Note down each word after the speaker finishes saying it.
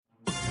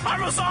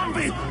I'm a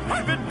zombie!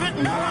 I've been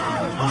bitten!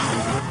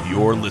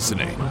 You're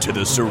listening to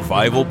the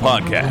Survival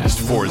Podcast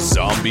for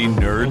zombie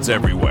nerds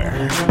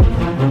everywhere.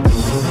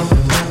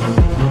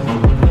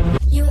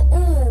 You're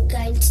all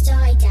going to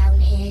die down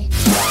here.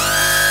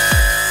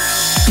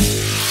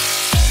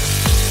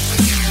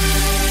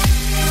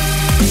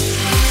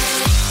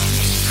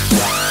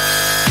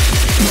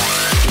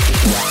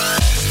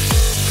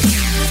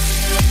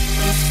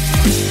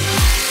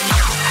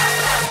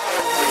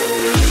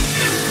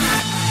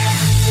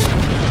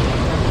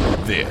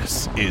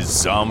 This is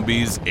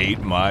Zombies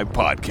Ate My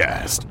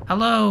Podcast.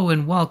 Hello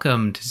and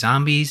welcome to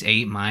Zombies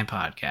Ate My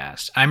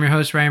Podcast. I'm your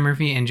host, Ryan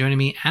Murphy, and joining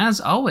me,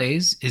 as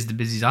always, is the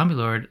busy zombie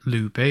lord,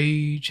 Lou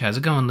Page. How's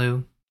it going,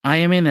 Lou? I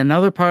am in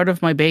another part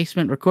of my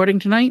basement recording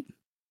tonight,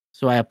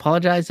 so I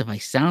apologize if I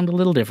sound a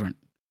little different.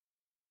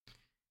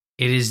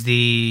 Is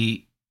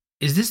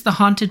this the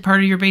haunted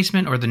part of your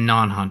basement or the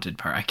non-haunted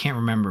part? I can't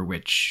remember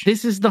which.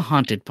 This is the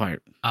haunted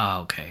part.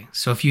 Oh, okay.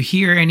 So if you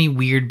hear any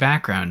weird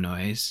background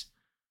noise...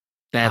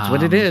 That's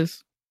what it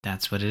is.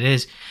 That's what it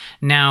is.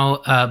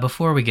 Now,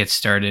 before we get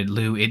started,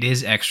 Lou, it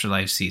is Extra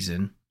Life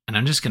season, and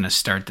I'm just going to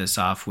start this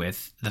off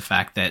with the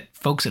fact that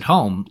folks at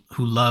home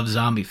who love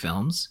zombie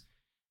films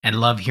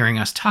and love hearing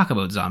us talk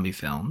about zombie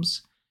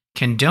films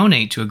can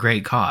donate to a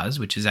great cause,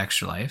 which is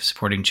Extra Life,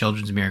 supporting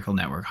Children's Miracle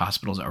Network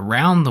hospitals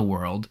around the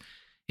world.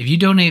 If you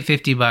donate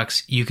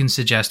 $50, you can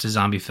suggest a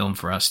zombie film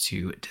for us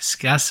to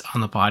discuss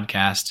on the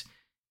podcast,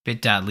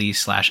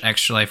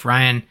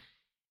 bit.ly/extraliferyan.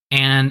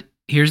 And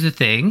here's the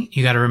thing.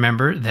 You got to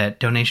remember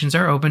that donations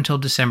are open till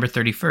December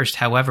 31st.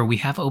 However, we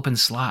have open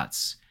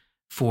slots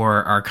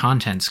for our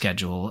content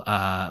schedule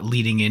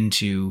leading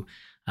into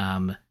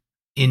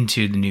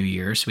the new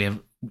year. So we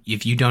have,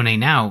 if you donate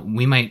now,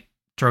 we might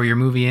throw your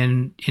movie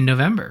in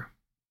November.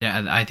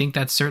 Yeah, I think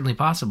that's certainly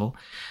possible.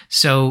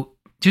 So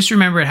just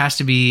remember, it has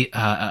to be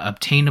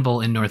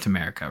obtainable in North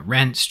America.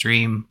 Rent,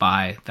 stream,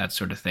 buy, that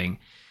sort of thing.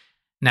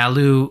 Now,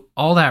 Lou,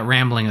 all that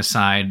rambling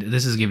aside,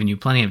 this has given you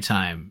plenty of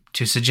time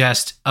to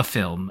suggest a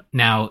film.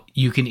 Now,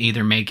 you can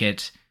either make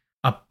it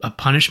a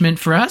punishment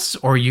for us,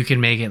 or you can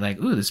make it like,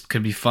 ooh, this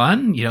could be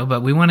fun,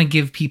 but we want to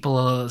give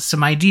people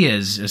some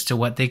ideas as to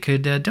what they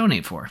could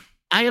donate for.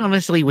 I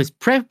honestly was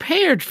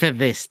prepared for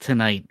this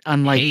tonight,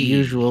 unlike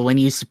usual when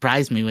you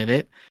surprised me with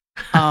it.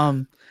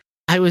 I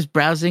was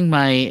browsing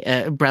my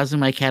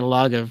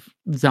catalog of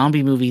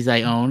zombie movies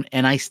I own,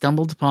 and I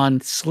stumbled upon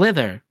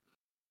Slither.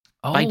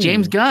 By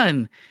James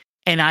Gunn,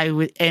 and I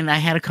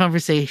had a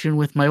conversation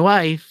with my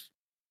wife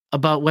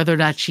about whether or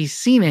not she's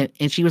seen it,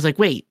 and she was like,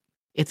 "Wait,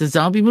 it's a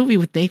zombie movie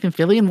with Nathan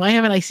Fillion. Why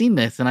haven't I seen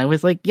this?" And I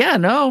was like, "Yeah,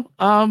 no,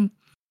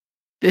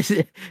 this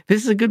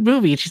is a good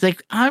movie." And she's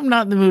like, "I'm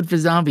not in the mood for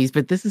zombies,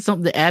 but this is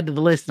something to add to the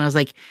list." And I was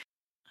like,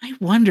 "I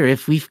wonder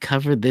if we've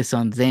covered this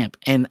on ZAMP,"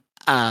 and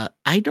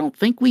I don't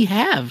think we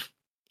have.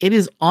 It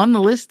is on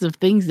the list of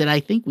things that I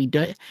think we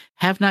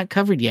have not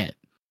covered yet.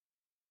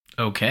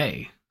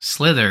 Okay.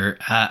 Slither,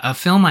 a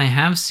film I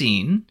have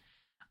seen.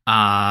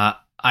 I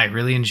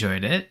really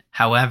enjoyed it.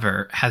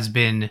 However, has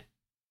been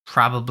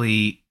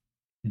probably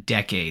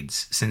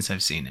decades since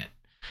I've seen it.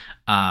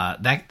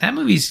 That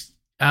movie's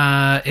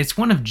it's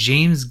one of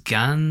James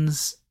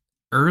Gunn's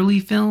early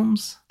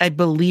films. I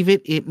believe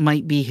it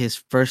might be his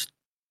first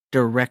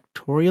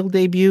directorial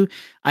debut.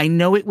 I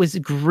know it was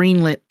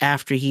greenlit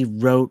after he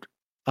wrote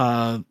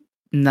the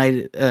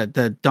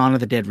Dawn of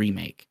the Dead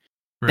remake.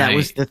 That Right.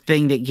 was the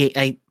thing that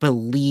I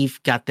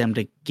believe got them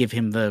to give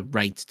him the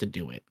rights to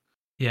do it.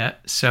 Yeah.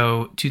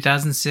 So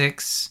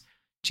 2006,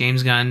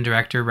 James Gunn,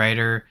 director,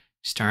 writer,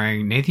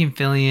 starring Nathan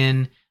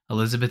Fillion,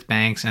 Elizabeth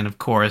Banks, and of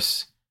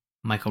course,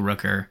 Michael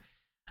Rooker.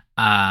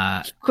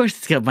 Of course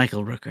it's got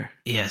Michael Rooker.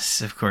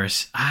 Yes, of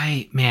course.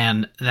 It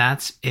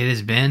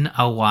has been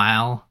a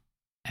while.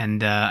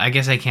 And I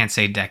guess I can't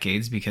say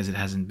decades because it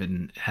hasn't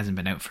been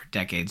out for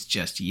decades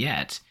just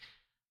yet.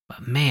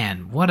 But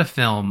man, what a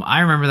film. I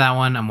remember that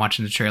one. I'm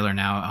watching the trailer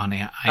now on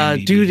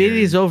IMDb. Dude, it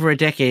is over a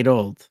decade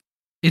old.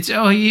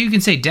 You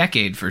can say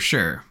decade for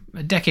sure.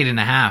 A decade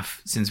and a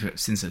half since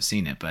I've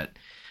seen it, but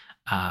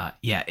it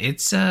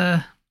is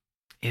a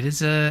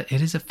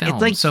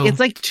film. It's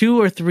like 2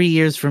 or 3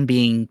 years from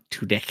being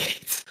 2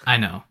 decades. I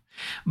know.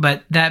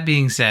 But that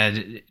being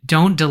said,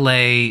 don't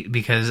delay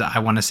because I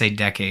want to say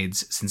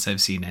decades since I've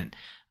seen it.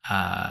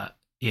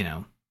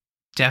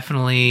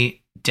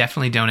 Definitely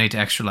donate to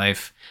Extra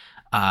Life.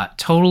 I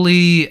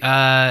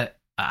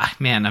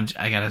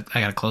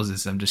gotta close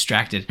this. I'm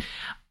distracted.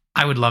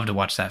 I would love to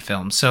watch that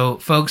film. So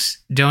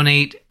folks,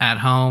 donate at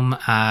home,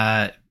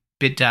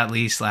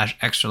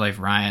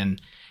 bit.ly/extraliferyan.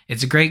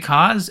 It's a great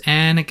cause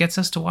and it gets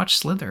us to watch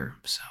Slither.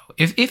 So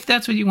if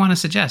that's what you want to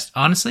suggest,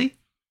 honestly,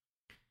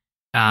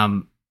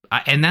 and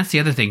that's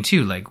the other thing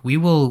too. Like we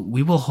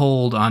will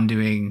hold on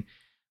doing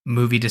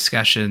movie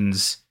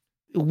discussions.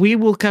 We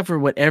will cover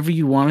whatever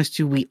you want us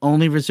to. We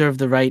only reserve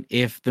the right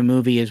if the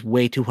movie is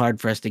way too hard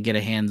for us to get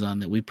a hands on,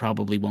 that we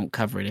probably won't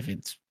cover it if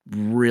it's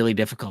really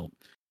difficult.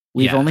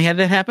 We've only had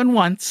it happen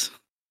once.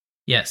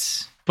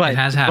 Yes, but it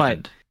has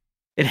happened.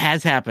 It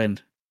has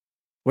happened.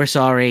 We're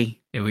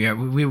sorry. Yeah,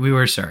 we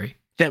were sorry.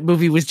 That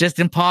movie was just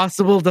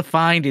impossible to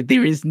find it.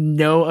 There is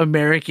no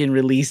American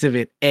release of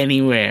it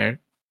anywhere.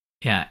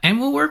 Yeah, and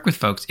we'll work with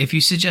folks. If you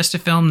suggest a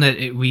film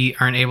that we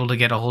aren't able to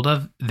get a hold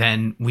of,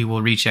 then we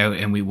will reach out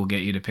and we will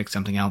get you to pick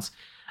something else.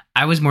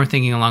 I was more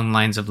thinking along the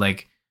lines of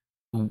like,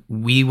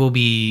 we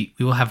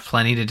will have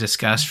plenty to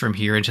discuss from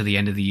here until the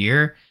end of the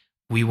year.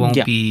 We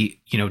won't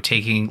be,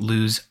 taking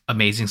Lou's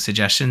amazing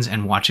suggestions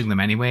and watching them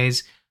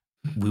anyways.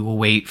 We will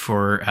wait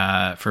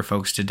for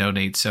folks to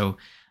donate. So,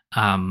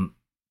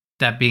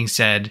 that being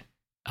said,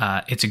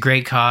 it's a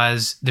great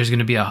cause. There's going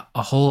to be a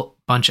whole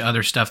bunch of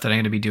other stuff that I'm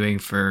going to be doing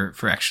for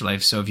Extra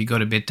Life. So if you go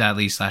to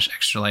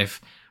bit.ly/Extra Life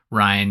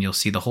Ryan, you'll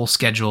see the whole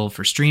schedule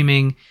for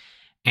streaming.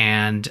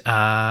 And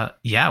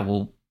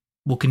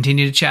we'll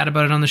continue to chat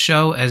about it on the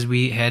show as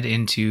we head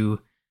into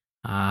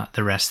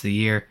the rest of the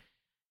year.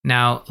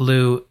 Now,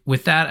 Lou,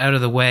 with that out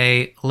of the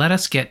way, let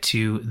us get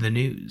to the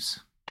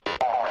news.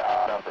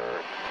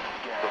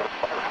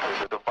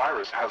 The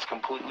virus has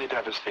completely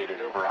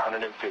devastated over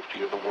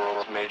 150 of the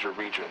world's major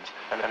regions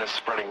and is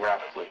spreading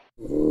rapidly.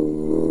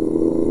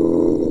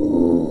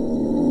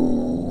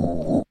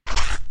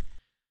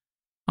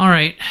 All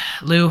right,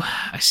 Lou,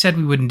 I said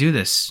we wouldn't do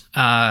this.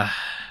 Yeah,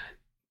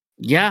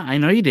 I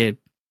know you did.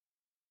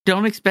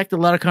 Don't expect a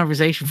lot of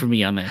conversation from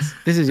me on this.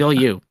 This is all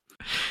you.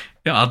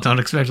 Yeah, I don't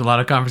expect a lot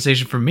of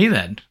conversation from me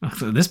then.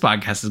 This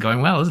podcast is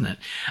going well, isn't it?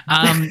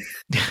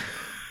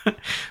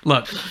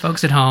 Look,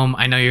 folks at home,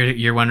 I know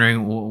you're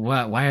wondering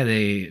why are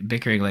they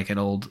bickering like an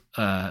old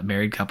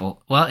married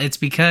couple? Well, it's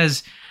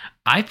because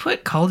I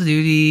put Call of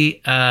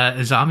Duty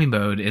zombie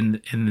mode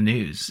in the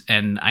news,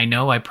 and I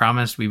know I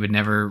promised we would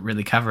never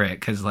really cover it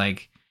because,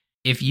 like,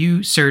 if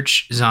you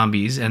search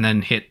zombies and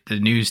then hit the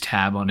news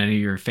tab on any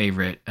of your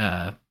favorite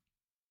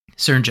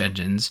search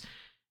engines,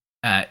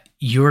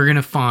 you're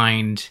gonna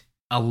find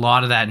a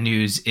lot of that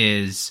news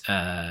is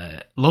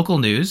local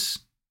news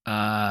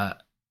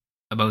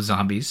about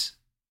zombies,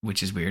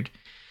 which is weird.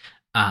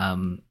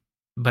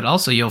 But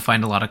also you'll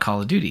find a lot of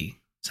Call of Duty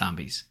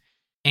zombies.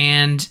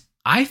 And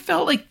I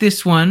felt like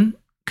this one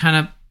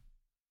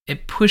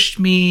it pushed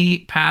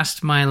me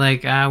past my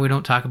we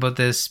don't talk about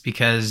this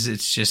because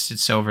it's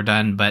so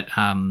overdone. But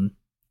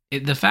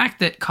the fact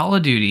that Call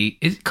of Duty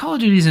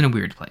is in a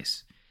weird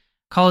place.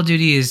 Call of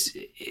Duty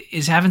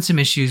is having some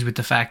issues with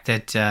the fact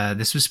that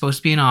this was supposed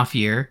to be an off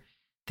year.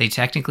 They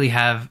technically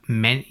have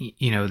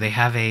they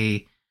have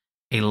a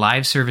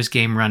live service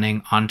game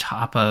running on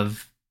top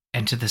of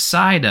and to the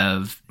side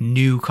of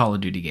new Call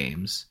of Duty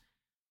games.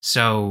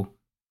 So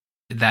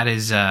that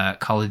is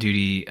Call of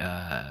Duty.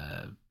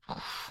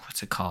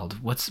 What's it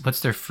called? What's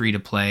their free to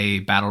play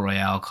battle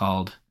royale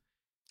called?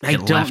 I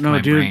don't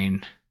know, dude.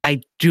 Brain.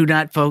 I do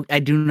not.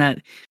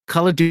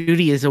 Call of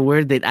Duty is a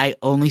word that I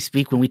only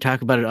speak when we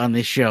talk about it on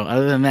this show.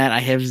 Other than that, I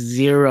have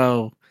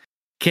zero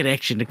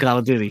connection to Call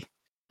of Duty.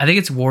 I think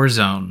it's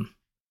Warzone.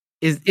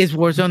 Is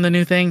Warzone the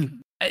new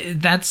thing?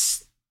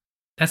 That's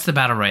the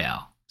battle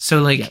royale.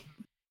 So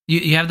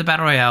you have the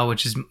battle royale,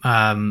 which is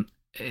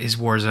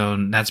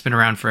Warzone. That's been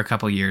around for a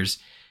couple years.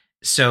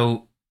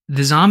 So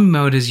the zombie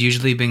mode has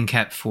usually been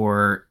kept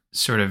for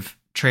sort of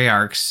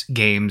Treyarch's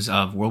games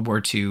of World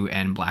War II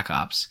and Black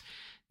Ops.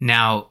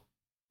 Now,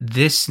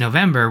 this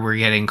November, we're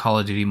getting Call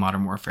of Duty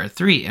Modern Warfare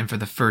 3, and for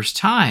the first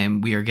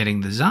time, we are getting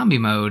the zombie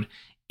mode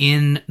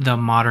in the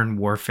Modern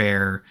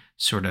Warfare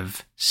sort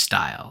of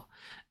style.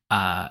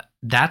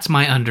 That's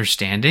my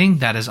understanding.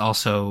 That is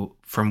also,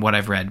 from what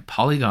I've read,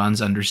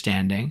 Polygon's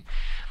understanding.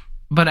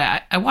 But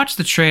I watched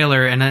the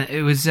trailer, and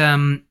it was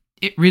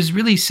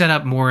really set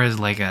up more as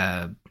like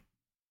it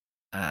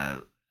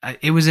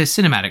was a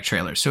cinematic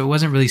trailer, so it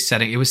wasn't really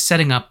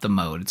setting up the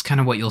mode. It's kind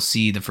of what you'll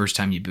see the first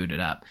time you boot it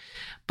up.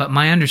 But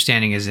my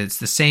understanding is it's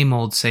the same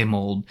old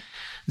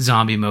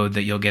zombie mode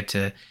that you'll get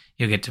to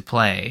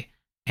play.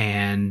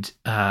 And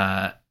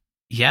I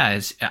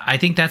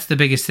think that's the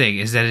biggest thing,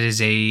 is that it is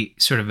a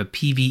sort of a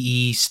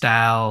PvE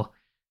style,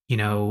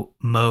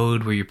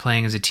 mode where you're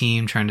playing as a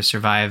team trying to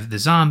survive the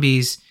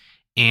zombies.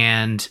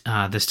 And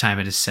this time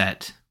it is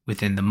set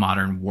within the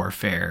Modern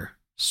Warfare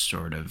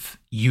sort of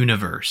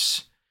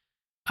universe.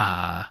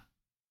 I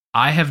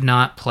have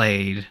not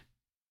played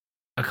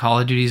a Call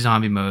of Duty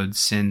zombie mode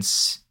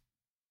since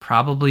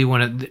probably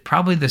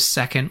the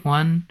second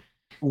one.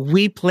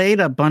 We played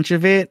a bunch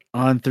of it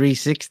on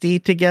 360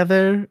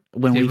 together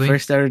when we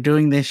first started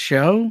doing this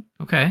show.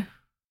 Okay.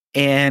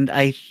 And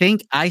I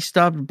think I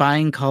stopped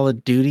buying Call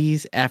of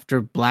Duties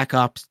after Black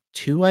Ops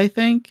 2, I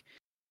think.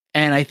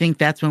 And I think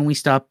that's when we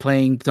stopped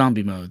playing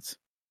zombie modes.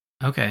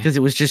 Okay. Because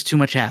it was just too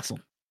much hassle.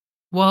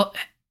 Well,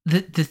 the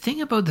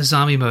thing about the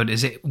zombie mode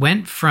is it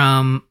went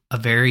from a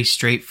very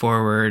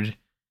straightforward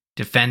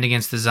defend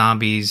against the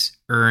zombies,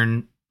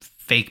 earn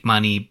fake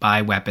money,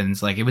 buy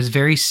weapons. Like, it was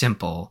very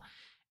simple.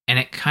 And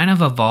it kind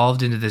of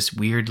evolved into this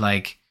weird,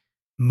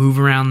 move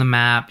around the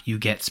map. You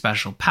get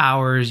special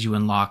powers. You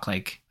unlock,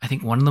 I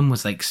think one of them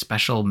was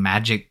special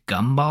magic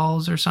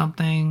gumballs or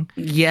something.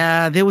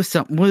 Yeah, there was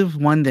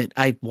one that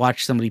I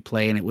watched somebody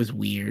play and it was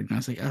weird. And I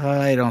was like,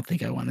 I don't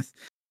think I want to.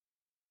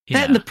 Yeah.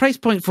 That and the price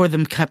point for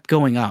them kept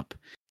going up.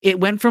 it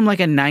went from like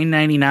a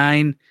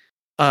 $9.99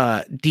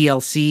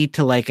 DLC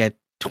to like a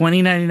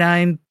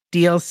 $20.99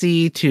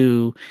 DLC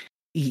to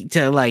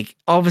like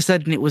all of a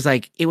sudden it was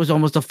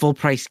almost a full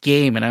price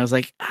game, and I was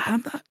like,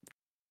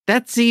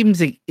 that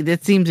seems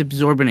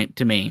absorbent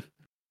to me.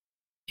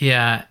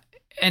 Yeah,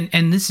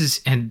 and this is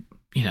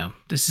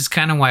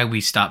kind of why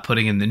we stopped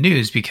putting in the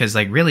news, because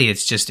like really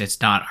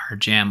it's not our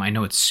jam. I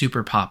know it's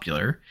super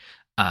popular.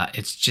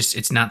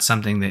 It's not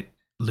something that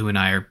Lou and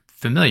I are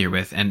familiar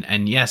with,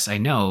 and yes, I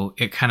know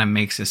it kind of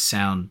makes us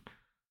sound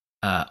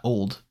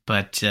old,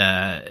 but dude,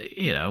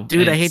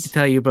 I hate to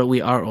tell you, but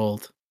we are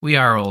old. We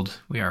are old,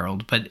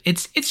 but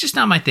it's just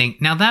not my thing.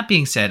 Now, that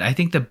being said, I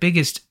think the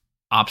biggest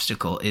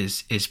obstacle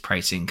is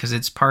pricing, because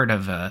it's part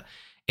of a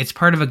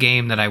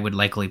game that I would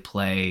likely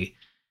play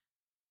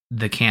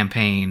the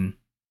campaign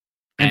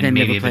and then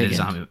maybe never a bit play of again.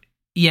 zombie.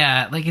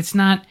 Yeah, like it's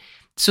not.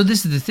 So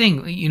this is the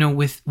thing,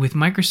 with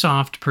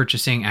Microsoft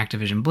purchasing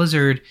Activision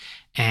Blizzard,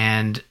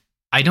 and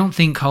I don't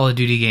think Call of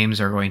Duty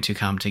games are going to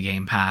come to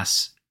Game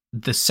Pass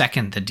the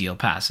second the deal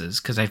passes,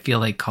 because I feel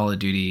like Call of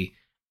Duty,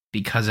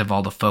 because of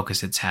all the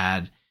focus it's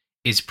had,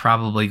 is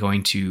probably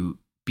going to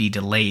be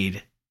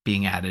delayed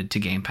being added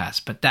to Game Pass.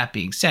 But that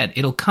being said,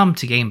 it'll come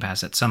to Game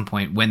Pass at some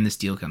point when this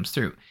deal comes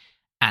through.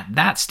 At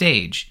that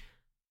stage,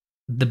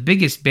 the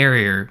biggest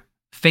barrier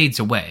fades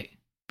away,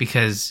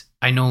 because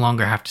I no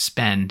longer have to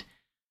spend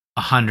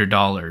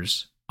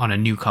 $100 on a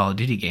new Call of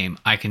Duty game.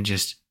 I can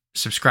just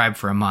subscribe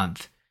for a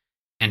month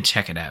and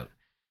check it out.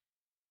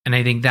 And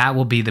I think that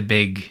will be the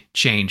big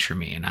change for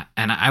me,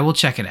 and I will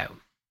check it out.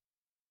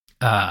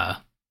 I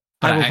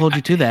will hold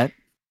you to that.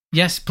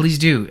 Yes, please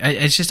do.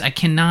 It's just I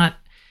cannot.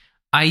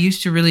 I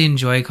used to really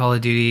enjoy Call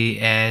of Duty,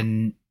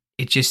 and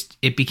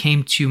it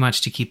became too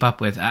much to keep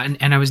up with.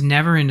 And I was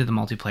never into the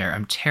multiplayer.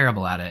 I'm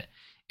terrible at it.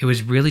 It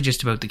was really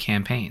just about the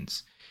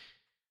campaigns.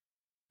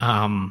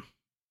 And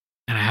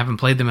I haven't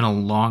played them in a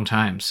long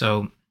time,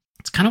 so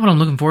it's kind of what I'm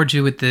looking forward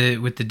to with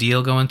the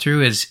deal going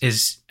through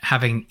is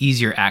having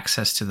easier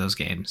access to those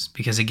games.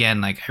 Because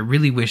again, like I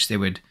really wish they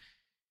would.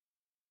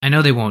 I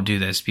know they won't do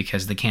this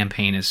because the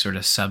campaign is sort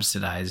of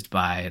subsidized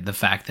by the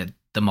fact that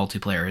the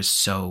multiplayer is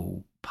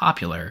so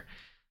popular,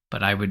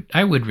 but I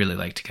would really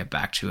like to get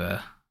back to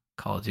a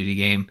Call of Duty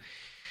game.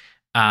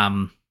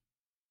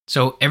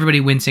 So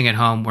everybody wincing at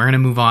home, we're going to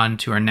move on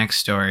to our next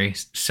story.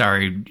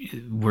 Sorry,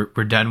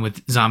 we're done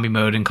with zombie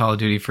mode in Call of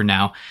Duty for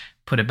now.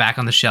 Put it back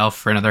on the shelf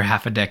for another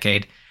half a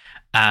decade.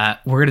 We're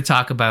going to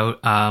talk about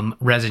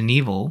Resident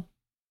Evil,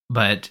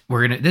 but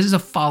this is a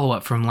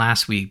follow-up from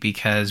last week,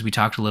 because we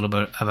talked a little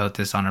bit about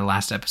this on our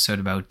last episode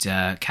about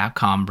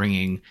Capcom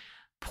bringing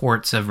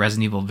ports of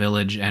Resident Evil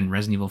Village and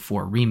Resident Evil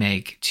 4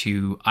 Remake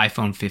to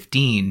iPhone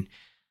 15.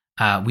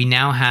 We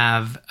now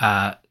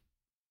have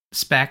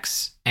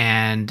specs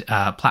and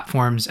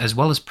platforms as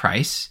well as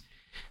price.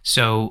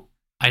 So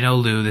I know,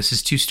 Lou, this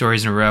is 2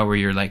 stories in a row where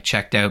you're like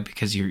checked out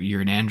because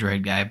you're an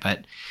Android guy,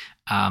 but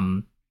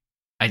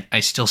I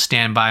still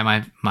stand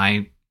by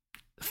my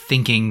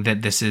thinking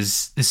that this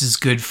is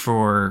good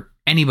for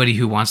anybody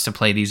who wants to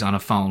play these on a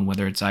phone,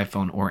 whether it's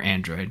iPhone or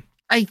Android.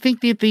 I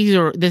think that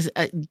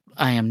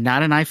I am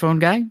not an iPhone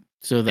guy,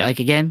 so like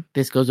again,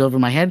 this goes over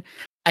my head.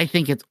 I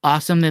think it's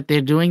awesome that they're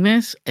doing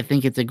this. I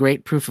think it's a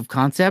great proof of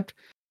concept.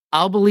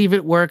 I'll believe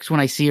it works when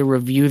I see a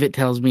review that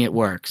tells me it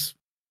works.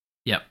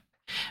 Yep.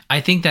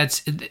 I think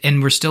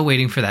and we're still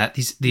waiting for that.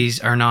 These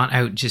are not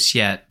out just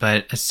yet,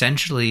 but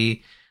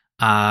essentially,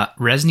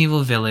 Resident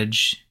Evil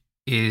Village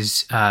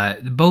is,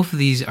 both of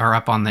these are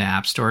up on the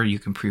App Store. You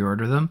can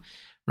pre-order them.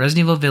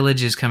 Resident Evil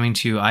Village is coming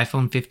to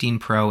iPhone 15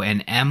 Pro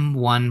and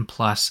M1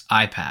 Plus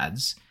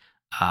iPads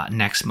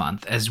next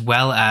month, as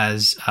well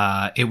as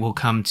it will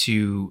come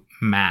to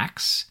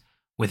Macs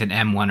with an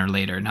M1 or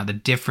later. Now, the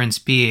difference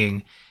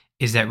being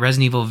is that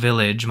Resident Evil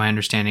Village, my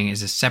understanding,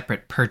 is a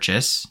separate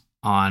purchase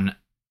on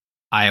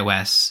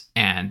iOS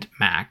and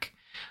Mac.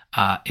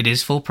 It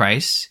is full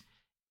price,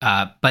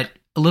 but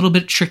a little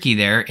bit tricky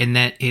there in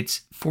that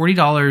it's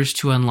 $40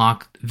 to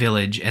unlock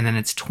Village, and then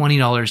it's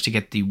 $20 to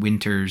get the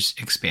Winter's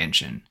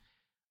expansion.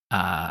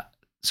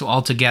 So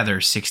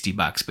altogether,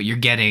 $60, but you're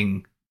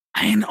getting...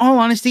 In all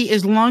honesty,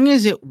 as long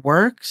as it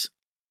works,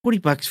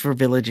 $40 for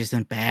Village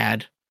isn't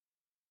bad.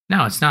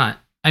 No, it's not.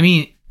 I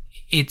mean,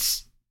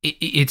 it's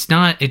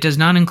not. It does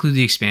not include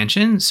the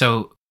expansion.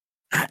 So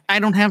I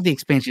don't have the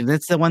expansion.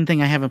 That's the one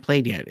thing I haven't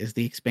played yet is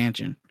the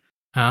expansion.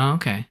 Oh,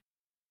 okay.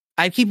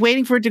 I keep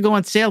waiting for it to go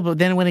on sale, but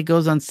then when it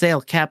goes on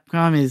sale,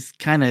 Capcom is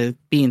kind of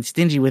being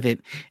stingy with it,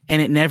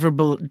 and it never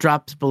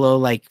drops below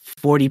like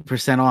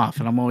 40% off.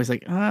 And I'm always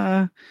like,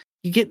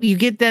 you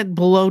get that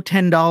below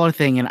 $10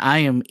 thing, and I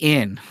am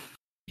in.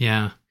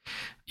 Yeah.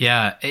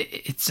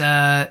 It's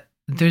a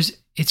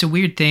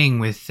weird thing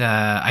with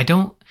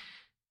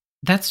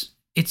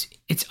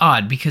it's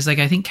odd because like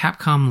I think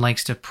Capcom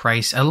likes to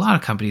price, a lot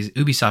of companies,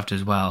 Ubisoft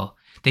as well,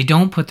 they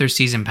don't put their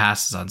season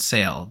passes on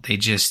sale. They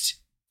just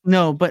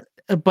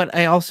but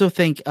I also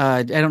think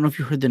I don't know if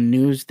you heard the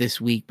news this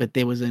week, but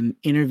there was an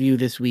interview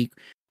this week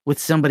with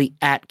somebody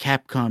at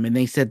Capcom, and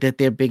they said that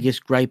their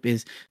biggest gripe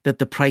is that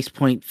the price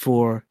point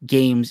for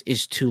games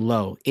is too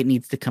low. It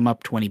needs to come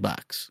up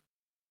 $20.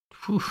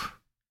 Whew.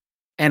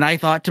 And I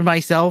thought to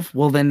myself,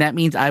 well, then that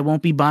means I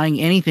won't be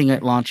buying anything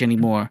at launch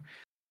anymore.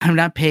 I'm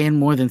not paying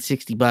more than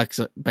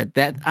 $60, but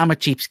that I'm a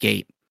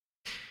cheapskate.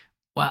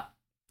 Well,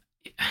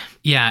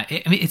 yeah,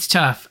 I mean, it's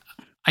tough.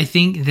 I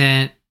think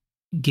that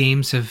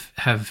games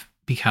have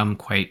become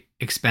quite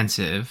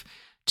expensive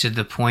to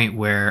the point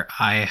where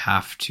I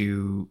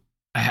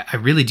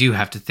really do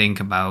have to think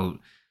about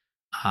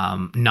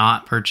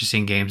not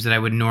purchasing games that I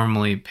would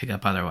normally pick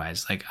up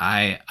otherwise. Like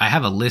I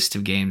have a list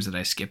of games that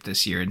I skipped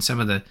this year, and some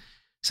of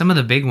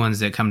the big ones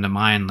that come to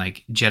mind,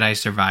 like Jedi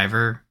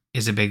Survivor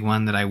is a big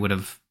one that I would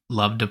have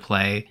loved to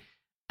play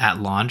at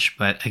launch,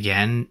 but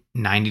again,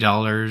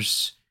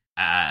 $90.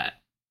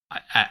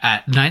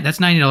 That's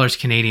 $90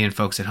 Canadian,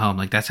 folks at home.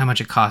 Like that's how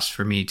much it costs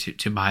for me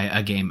to buy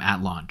a game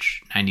at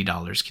launch,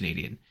 $90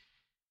 Canadian.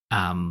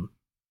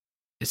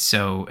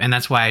 So, and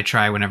that's why I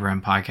try whenever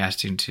I'm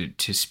podcasting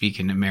to speak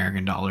in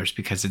American dollars,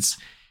 because it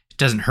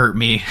doesn't hurt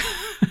me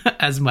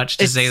as much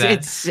to say that.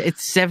 It's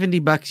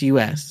 $70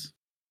 US.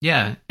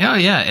 Yeah. Oh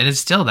yeah. And it's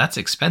still, that's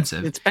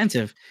expensive. It's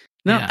expensive.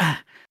 No, yeah.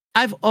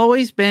 I've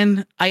always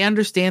been, I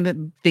understand that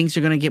things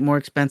are going to get more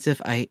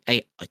expensive. I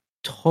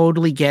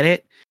totally get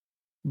it.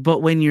 But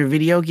when your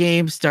video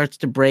game starts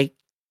to break,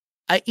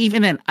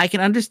 even then, I can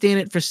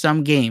understand it for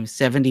some games,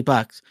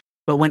 $70.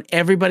 But when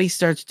everybody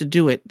starts to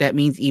do it, that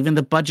means even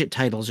the budget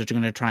titles are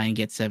going to try and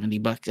get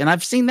 $70. And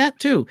I've seen that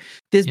too.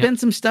 There's been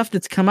some stuff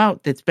that's come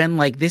out that's been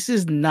like, this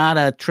is not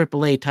a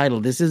AAA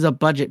title. This is a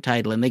budget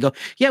title. And they go,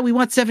 yeah, we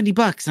want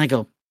 $70. And I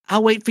go,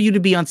 I'll wait for you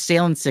to be on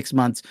sale in 6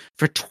 months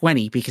for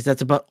 20 because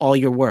that's about all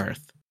you're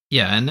worth.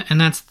 Yeah,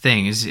 and that's the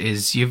thing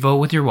is you vote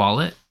with your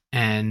wallet.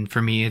 And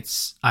for me,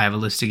 I have a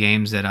list of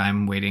games that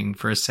I'm waiting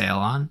for a sale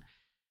on,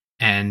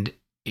 and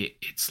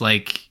it's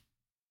like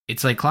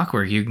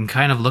clockwork. You can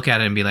kind of look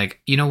at it and be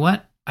like, you know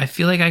what? I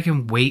feel like I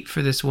can wait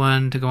for this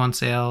one to go on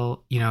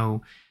sale,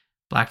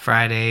 Black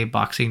Friday,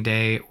 Boxing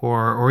Day,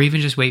 or even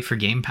just wait for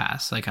Game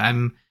Pass. Like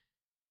I'm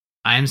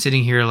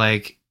sitting here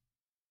like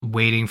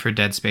waiting for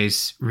Dead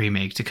Space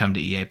remake to come to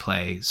EA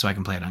Play so I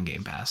can play it on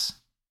Game Pass.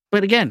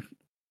 But again,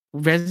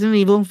 Resident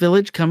Evil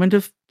Village coming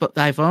to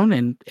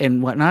iPhone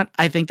and whatnot,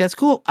 I think that's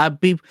cool. I'll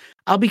be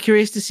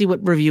curious to see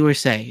what reviewers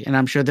say, and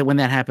I'm sure that when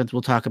that happens,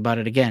 we'll talk about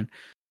it again.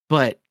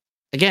 But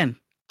again,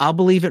 I'll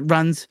believe it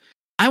runs.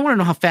 I want to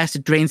know how fast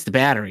it drains the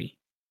battery.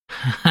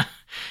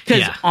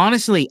 Because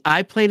honestly,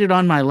 I played it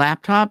on my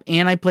laptop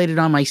and I played it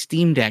on my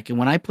Steam Deck, and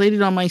when I played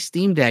it on my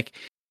Steam Deck,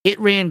 it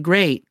ran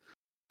great.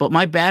 But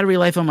my battery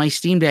life on my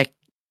Steam Deck,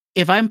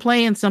 if I'm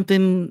playing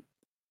something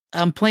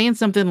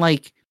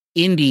like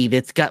indie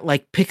that's got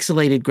like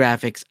pixelated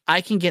graphics, I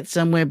can get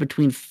somewhere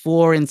between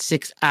 4 and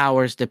 6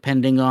 hours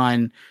depending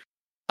on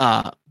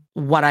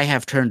what I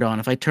have turned on.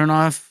 If I turn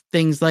off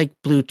things like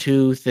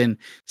Bluetooth and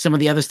some of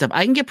the other stuff,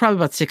 I can get probably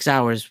about 6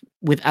 hours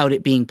without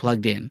it being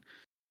plugged in.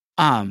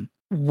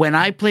 When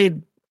I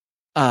played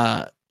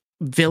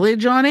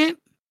Village on it,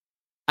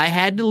 I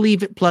had to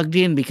leave it plugged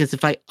in because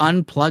if I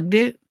unplugged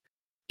it,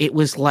 it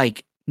was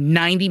like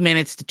 90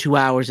 minutes to 2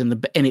 hours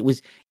and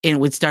it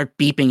would start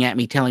beeping at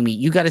me telling me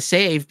you got to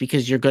save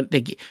because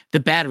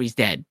the battery's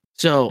dead.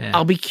 So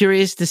I'll be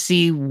curious to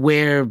see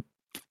where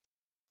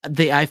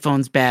the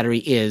iPhone's battery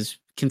is,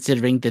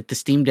 considering that the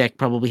Steam Deck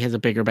probably has a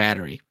bigger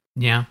battery.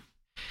 Yeah.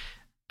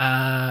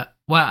 Well,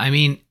 I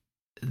mean,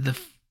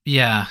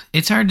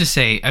 it's hard to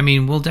say. I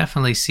mean, we'll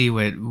definitely see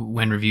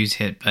when reviews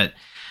hit, but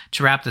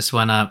to wrap this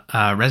one up,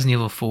 Resident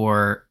Evil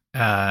 4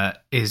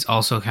 is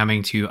also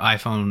coming to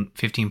iPhone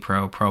 15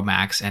 Pro, Pro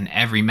Max, and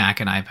every Mac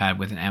and iPad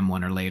with an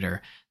M1 or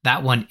later.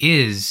 That one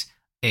is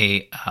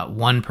a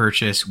one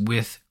purchase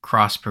with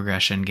cross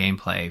progression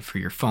gameplay for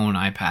your phone,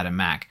 iPad, and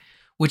Mac,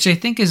 which I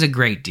think is a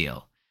great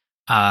deal.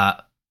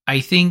 I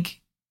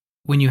think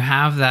when you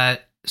have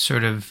that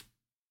sort of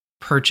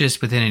purchase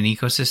within an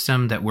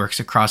ecosystem that works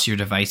across your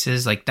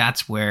devices, like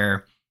that's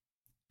where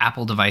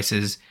Apple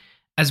devices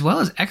as well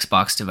as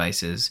Xbox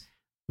devices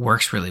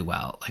works really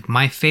well. Like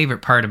my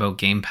favorite part about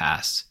Game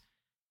Pass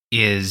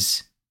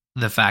is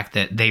the fact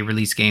that they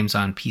release games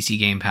on PC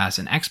Game Pass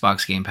and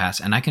Xbox Game Pass,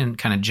 and I can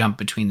kind of jump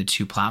between the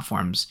two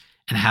platforms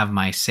and have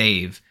my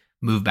save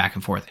move back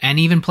and forth, and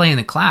even play in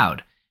the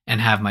cloud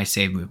and have my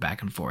save move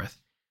back and forth.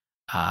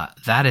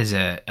 That is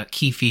a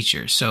key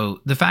feature.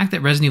 So the fact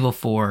that Resident Evil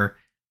 4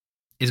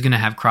 is going to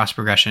have cross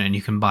progression and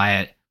you can buy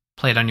it,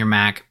 play it on your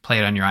Mac, play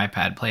it on your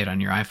iPad, play it on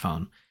your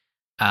iPhone,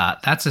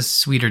 that's a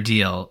sweeter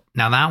deal.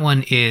 Now that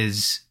one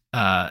is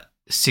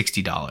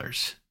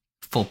 $60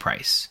 full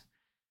price.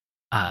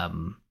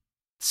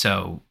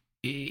 So,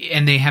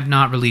 and they have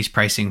not released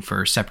pricing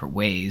for Separate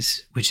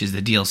Ways, which is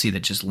the DLC that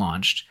just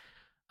launched.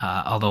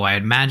 Although I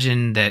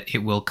imagine that it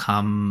will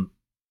come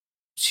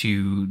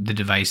to the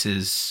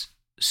devices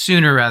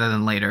sooner rather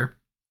than later,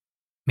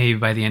 maybe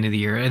by the end of the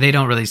year. They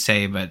don't really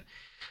say, but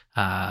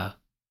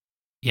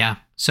yeah.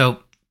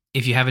 So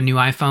if you have a new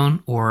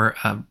iPhone or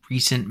a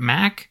recent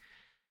Mac,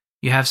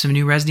 you have some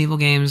new Resident Evil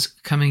games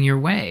coming your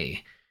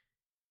way.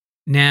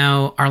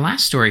 Now, our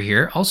last story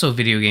here, also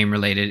video game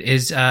related,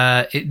 is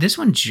this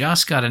one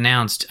just got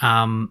announced.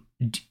 I'm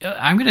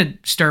going to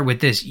start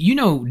with this. You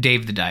know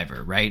Dave the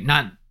Diver, right?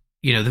 Not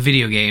the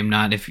video game.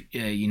 Not if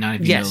you know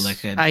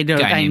like a I know.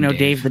 guy I named know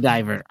Dave the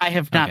Diver. I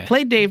have not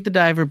played Dave the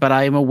Diver, but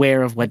I am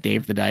aware of what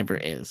Dave the Diver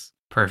is.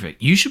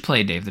 Perfect. You should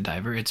play Dave the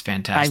Diver. It's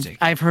fantastic.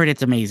 I've heard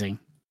it's amazing.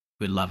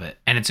 Would love it,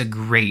 and it's a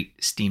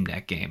great Steam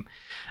Deck game.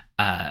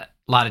 A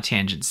lot of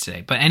tangents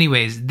today, but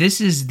anyways,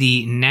 this is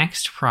the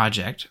next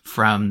project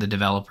from the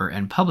developer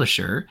and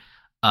publisher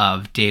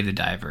of Dave the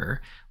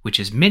Diver, which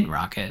is Mint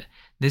Rocket.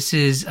 This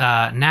is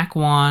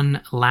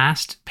Nakwan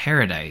Last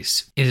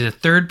Paradise. It is a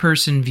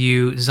third-person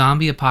view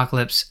zombie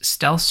apocalypse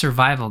stealth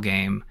survival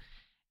game,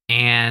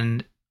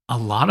 and a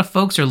lot of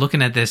folks are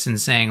looking at this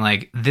and saying,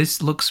 like,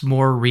 this looks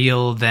more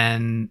real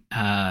than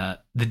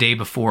the Day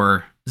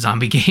Before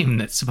zombie game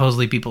that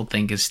supposedly people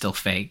think is still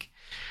fake.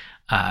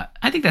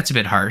 I think that's a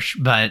bit harsh,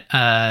 but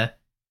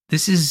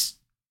this is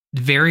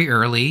very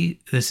early.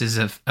 This is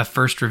a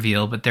first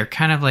reveal, but they're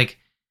kind of like,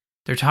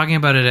 they're talking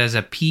about it as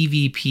a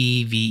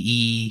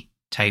PvPvE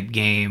type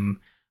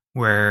game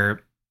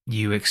where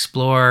you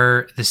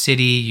explore the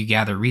city, you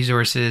gather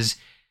resources.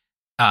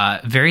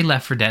 Very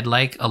Left 4 Dead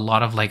like, a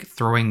lot of like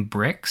throwing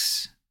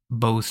bricks,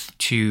 both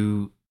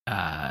to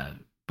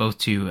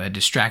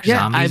distract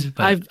zombies.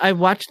 I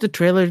watched the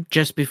trailer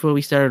just before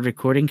we started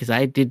recording because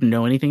I didn't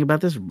know anything about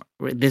this.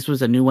 This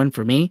was a new one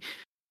for me.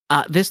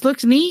 This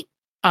looks neat.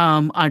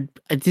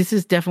 This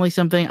is definitely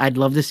something I'd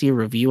love to see a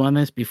review on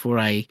this before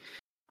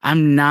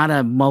I'm not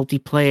a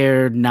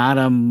multiplayer,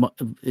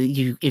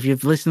 if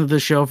you've listened to the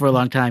show for a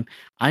long time,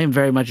 I am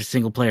very much a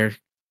single player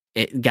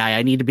guy.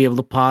 I need to be able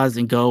to pause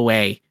and go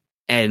away.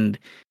 And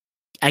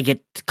I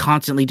get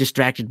constantly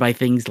distracted by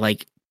things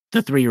like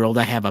the 3-year-old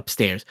I have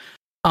upstairs.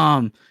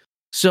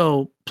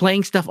 So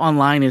playing stuff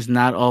online is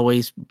not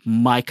always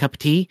my cup of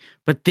tea,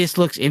 but this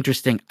looks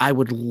interesting. I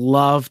would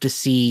love to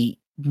see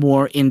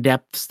more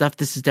in-depth stuff.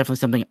 This is definitely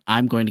something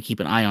I'm going to keep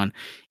an eye on.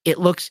 It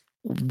looks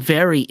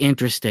very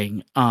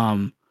interesting.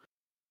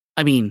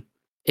 I mean,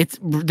 it's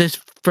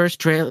this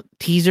first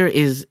teaser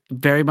is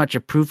very much a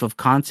proof of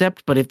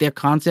concept, but if their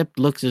concept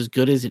looks as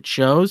good as it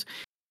shows,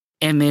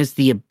 and there's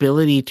the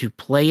ability to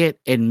play it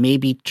and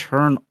maybe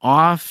turn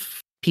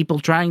off people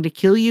trying to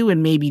kill you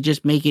and maybe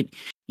just make it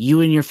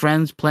you and your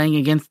friends playing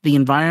against the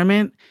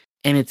environment,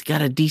 and it's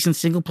got a decent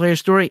single player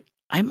story,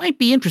 I might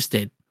be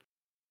interested.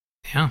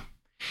 Yeah.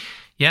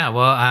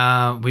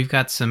 Well, we've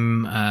got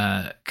some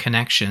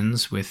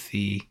connections with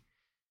the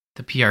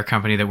PR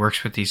company that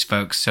works with these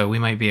folks, so we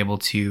might be able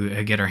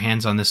to get our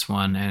hands on this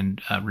one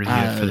and review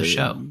it for the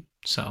show.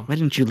 So why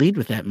didn't you lead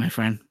with that, my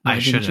friend? Why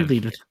didn't you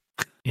lead with?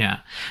 Yeah.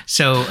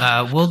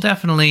 So we'll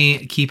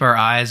definitely keep our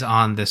eyes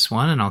on this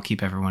one, and I'll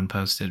keep everyone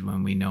posted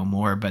when we know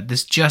more. But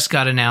this just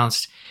got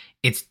announced.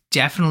 It's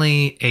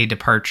definitely a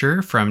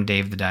departure from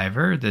Dave the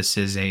Diver. This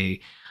is a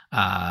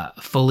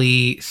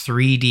fully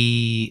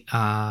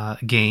 3D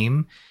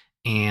game,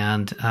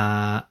 and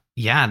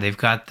they've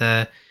got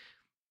the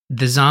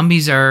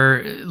zombies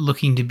are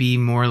looking to be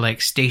more like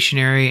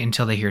stationary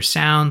until they hear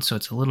sound. So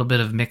it's a little bit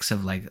of mix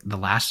of like The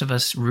Last of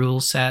Us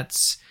rule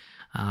sets,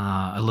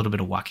 a little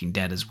bit of Walking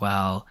Dead as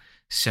well.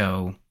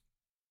 So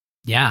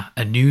yeah,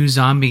 a new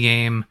zombie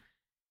game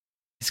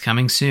is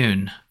coming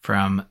soon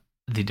from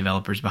the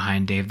developers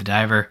behind Dave the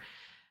Diver.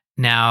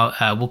 Now,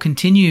 we'll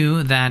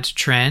continue that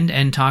trend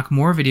and talk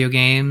more video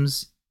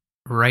games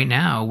right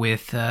now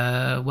with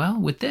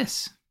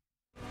this.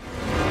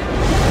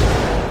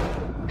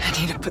 I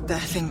need to put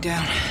that thing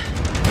down.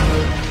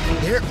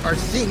 There are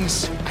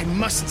things I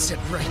must set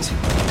right.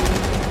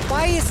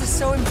 Why is this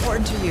so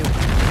important to you?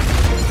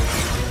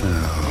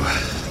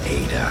 Oh,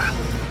 Ada.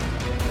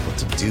 What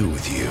to do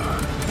with you?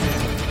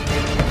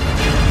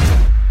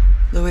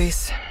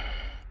 Luis,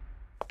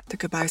 the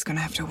goodbye's gonna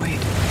have to wait.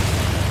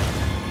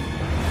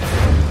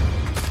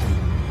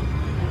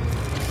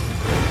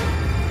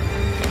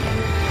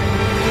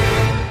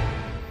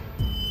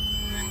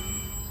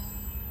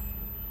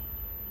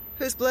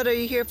 Whose blood are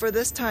you here for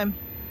this time?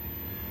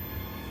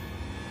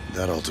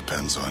 That all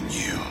depends on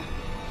you.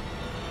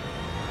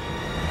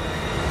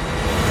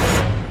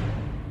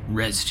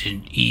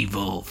 Resident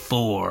Evil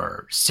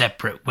 4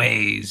 Separate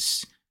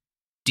Ways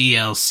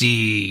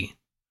DLC.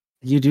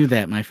 You do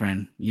that, my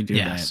friend. You do that.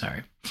 Yeah,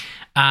 sorry.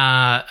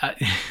 I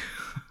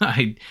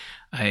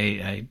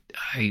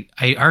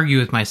argue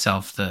with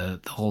myself the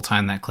whole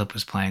time that clip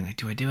was playing. Like,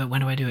 do I do it?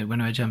 When do I do it? When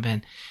do I jump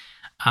in?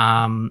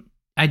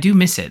 I do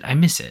miss it. I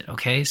miss it.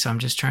 Okay, so I'm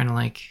just trying to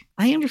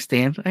I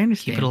understand.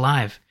 Keep it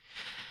alive.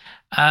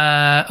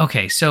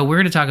 Okay, so we're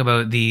going to talk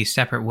about the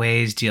Separate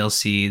Ways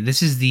DLC.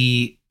 This is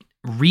the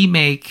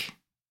remake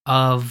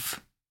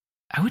of,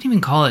 I wouldn't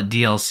even call it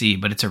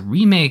DLC, but it's a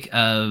remake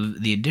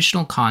of the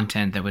additional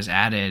content that was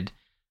added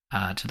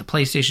to the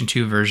PlayStation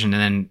 2 version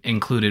and then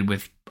included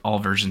with all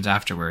versions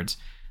afterwards,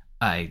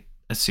 I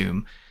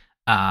assume.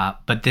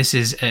 But this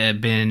is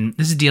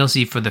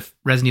DLC for the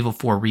Resident Evil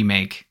 4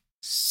 remake,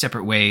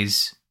 Separate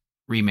Ways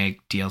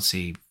remake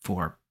DLC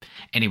 4.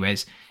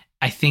 Anyways,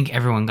 I think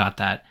everyone got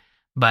that.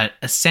 But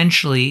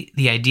essentially,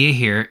 the idea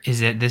here is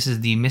that this is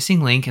the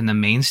missing link in the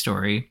main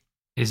story.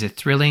 It is a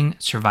thrilling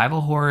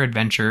survival horror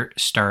adventure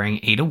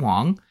starring Ada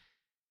Wong.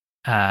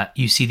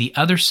 You see the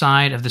other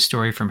side of the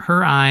story from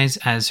her eyes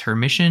as her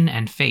mission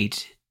and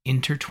fate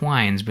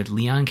intertwines with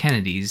Leon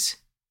Kennedy's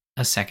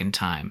a second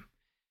time.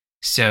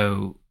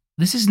 So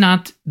this is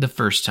not the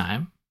first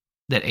time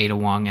that Ada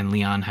Wong and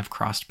Leon have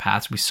crossed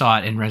paths. We saw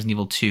it in Resident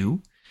Evil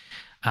 2.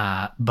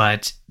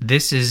 But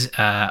this is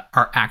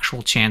our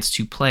actual chance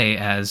to play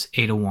as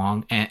Ada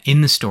Wong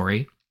in the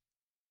story,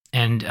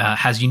 and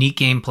has unique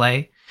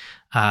gameplay,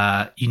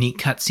 unique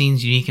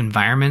cutscenes, unique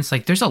environments.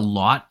 Like, there's a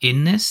lot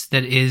in this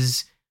that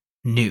is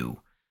new.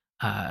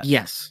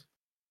 Yes.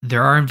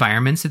 There are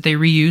environments that they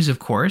reuse, of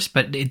course,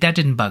 but that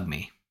didn't bug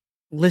me.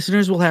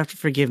 Listeners will have to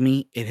forgive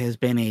me. It has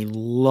been a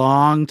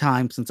long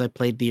time since I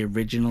played the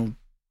original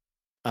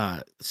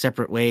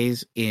Separate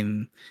Ways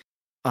in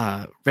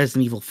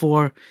Resident Evil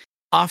 4.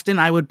 Often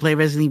I would play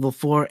Resident Evil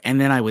 4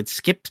 and then I would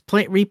skip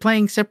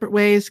replaying Separate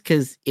Ways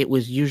because it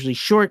was usually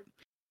short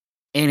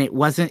and it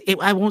wasn't,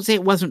 I won't say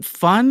it wasn't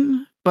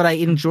fun, but I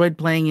enjoyed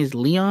playing as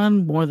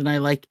Leon more than I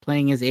liked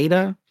playing as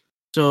Ada.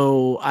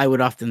 So I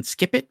would often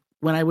skip it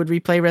when I would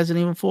replay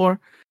Resident Evil 4.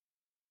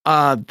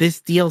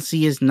 This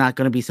DLC is not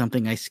going to be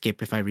something I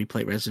skip if I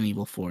replay Resident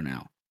Evil 4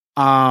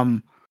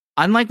 now.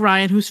 Unlike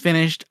Ryan, who's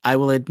finished, I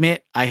will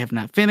admit I have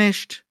not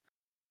finished,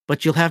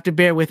 but you'll have to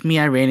bear with me.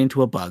 I ran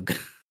into a bug.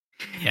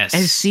 Yes.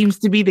 As seems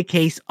to be the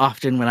case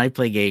often when I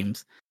play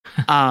games.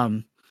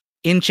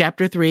 In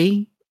chapter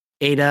 3,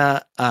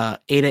 Ada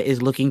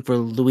is looking for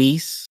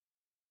Luis,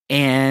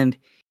 and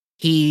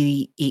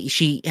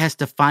she has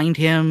to find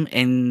him,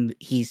 and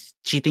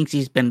she thinks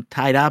he's been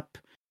tied up,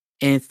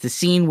 and it's the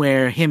scene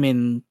where him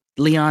and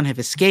Leon have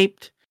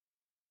escaped,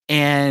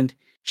 and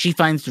she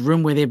finds the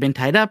room where they've been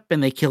tied up,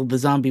 and they killed the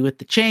zombie with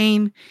the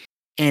chain,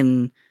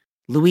 and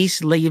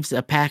Luis leaves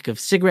a pack of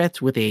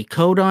cigarettes with a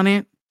code on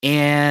it,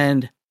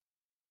 and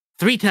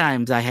 3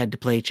 times I had to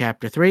play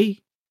chapter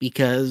 3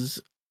 because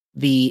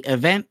the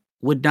event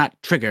would not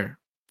trigger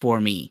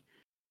for me.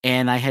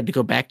 And I had to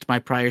go back to my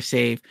prior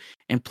save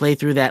and play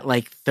through that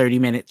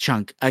 30-minute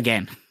chunk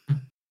again.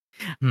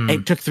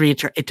 It took 3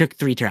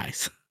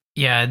 tries.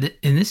 Yeah,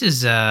 and this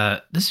is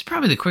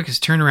probably the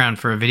quickest turnaround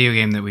for a video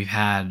game that we've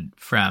had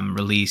from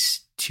release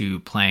to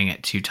playing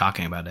it to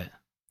talking about it.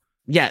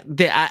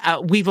 Yeah,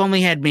 we've only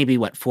had maybe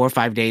 4 or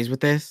 5 days with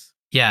this.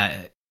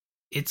 Yeah,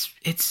 it's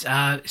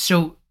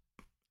so.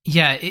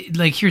 Yeah,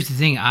 here's the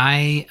thing.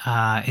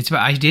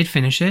 I did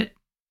finish it.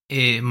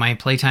 My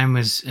playtime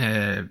was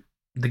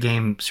the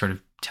game sort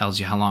of tells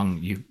you how long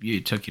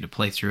it took you to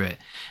play through it,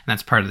 and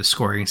that's part of the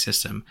scoring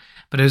system.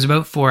 But it was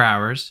about 4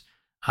 hours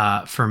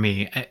for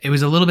me. It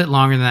was a little bit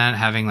longer than that,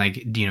 having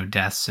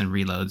deaths and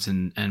reloads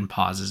and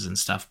pauses and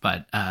stuff.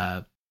 But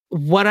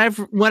what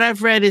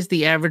I've read is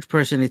the average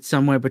person, it's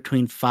somewhere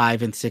between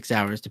 5 and 6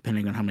 hours,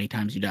 depending on how many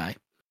times you die.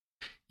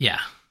 Yeah,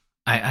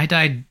 I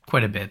died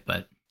quite a bit,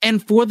 but.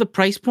 And for the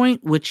price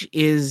point, which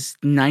is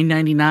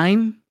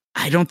 $9.99,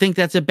 I don't think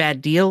that's a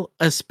bad deal,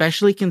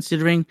 especially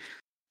considering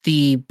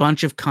the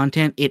bunch of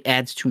content it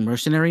adds to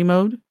Mercenary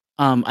Mode.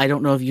 I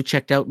don't know if you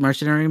checked out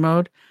Mercenary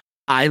Mode.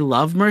 I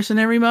love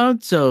Mercenary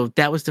Mode, so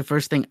that was the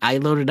first thing I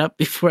loaded up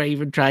before I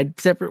even tried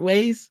Separate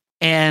Ways.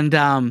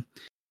 And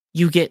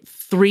you get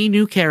 3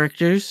 new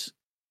characters,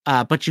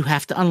 but you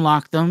have to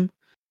unlock them.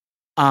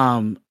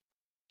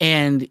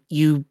 And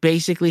you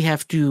basically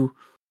have to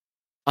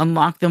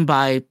unlock them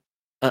by...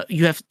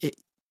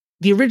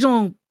 the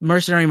original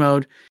Mercenary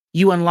Mode,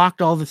 you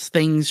unlocked all the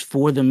things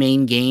for the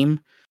main game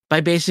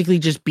by basically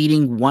just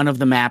beating one of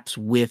the maps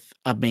with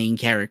a main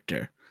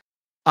character.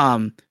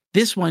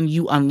 This one,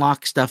 you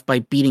unlock stuff by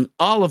beating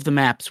all of the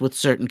maps with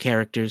certain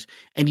characters,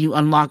 and you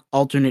unlock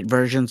alternate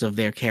versions of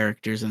their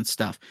characters and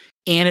stuff.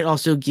 And it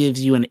also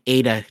gives you an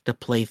Ada to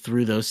play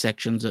through those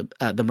sections of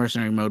the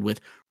Mercenary Mode with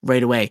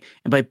right away.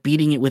 And by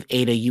beating it with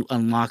Ada, you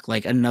unlock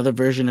another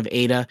version of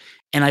Ada,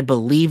 and I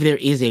believe there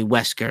is a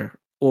Wesker.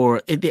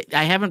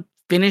 I haven't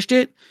finished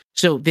it,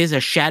 so there's a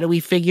shadowy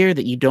figure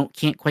that you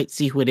can't quite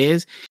see who it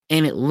is,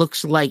 and it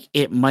looks like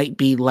it might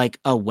be like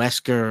a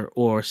Wesker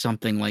or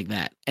something like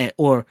that,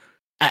 or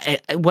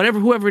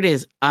whoever it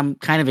is. I'm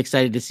kind of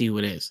excited to see who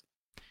it is.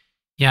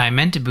 Yeah, I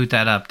meant to boot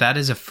that up. That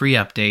is a free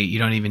update. You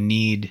don't even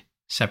need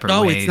Separate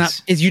Ways. Oh,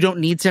 it's not. You don't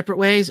need Separate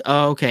Ways?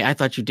 Oh, okay. I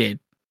thought you did.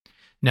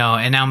 No,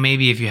 and now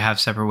maybe if you have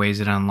Separate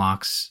Ways, it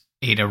unlocks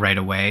Ada right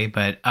away.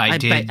 But I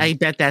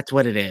bet that's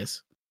what it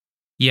is.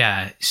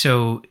 Yeah,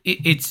 so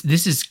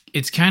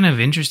it's kind of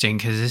interesting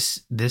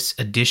because this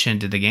addition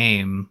to the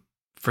game,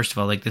 first of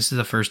all, this is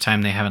the first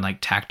time they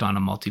haven't tacked on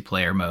a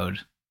multiplayer mode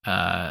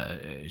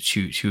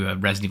to a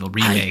Resident Evil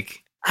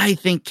remake. I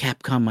think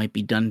Capcom might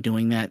be done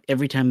doing that.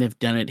 Every time they've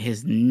done it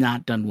has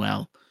not done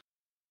well.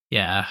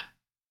 Yeah.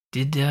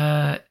 Did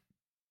that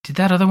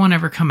other one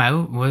ever come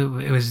out?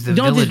 It was the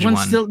Village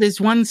one. There's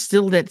one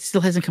still that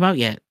still hasn't come out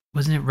yet.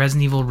 Wasn't it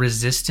Resident Evil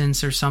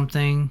Resistance or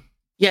something?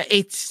 Yeah,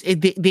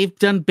 they've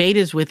done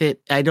betas with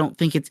it. I don't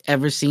think it's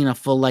ever seen a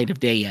full light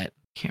of day yet.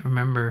 Can't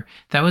remember.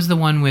 That was the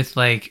one with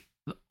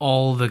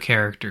all the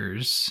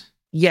characters.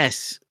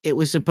 Yes, it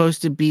was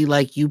supposed to be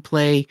like you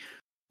play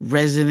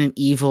Resident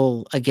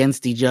Evil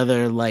against each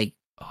other, like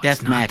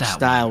It's not deathmatch that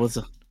style. one.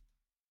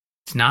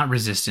 It's not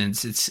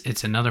Resistance.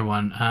 It's another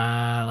one.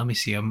 Let me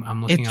see.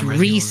 I'm looking. It's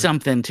on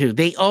something too.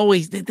 They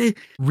always they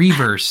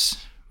Reverse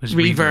was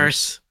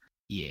Reverse.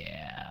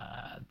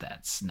 Yeah,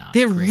 that's not.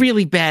 They're great.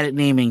 really bad at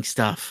naming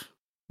stuff.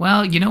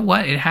 Well, you know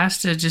what? It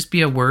has to just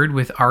be a word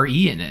with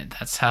RE in it.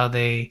 That's how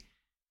they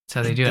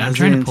do it. I'm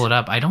trying to pull it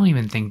up. I don't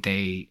even think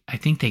I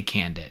think they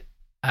canned it.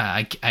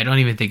 I don't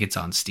even think it's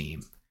on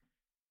Steam.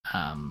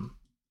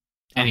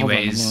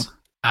 Anyways,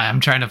 I'm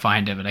trying to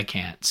find it, but I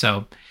can't.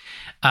 So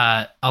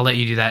I'll let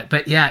you do that.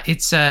 But yeah,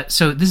 it's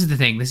so this is the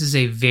thing. This is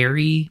a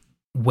very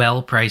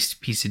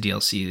well-priced piece of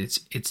DLC.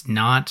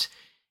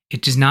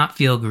 It does not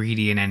feel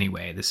greedy in any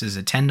way. This is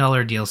a $10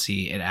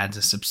 DLC. It adds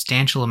a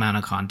substantial amount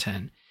of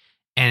content,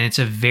 and it's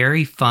a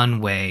very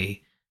fun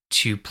way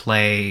to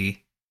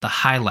play the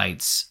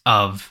highlights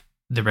of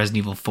the Resident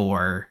Evil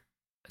 4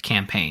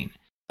 campaign.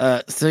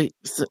 So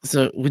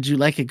would you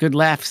like a good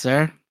laugh,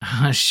 sir?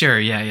 Sure,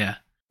 yeah.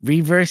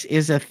 Reverse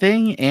is a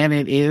thing, and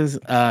it is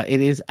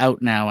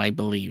out now, I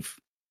believe.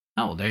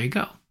 Oh, there you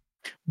go.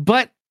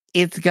 But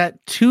it's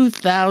got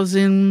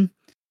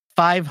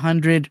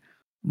 2,500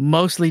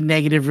 mostly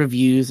negative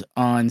reviews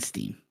on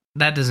Steam.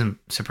 That doesn't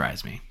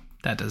surprise me.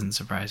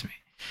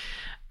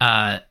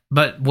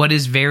 But what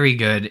is very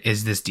good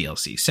is this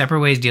DLC. Separate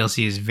Ways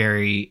DLC is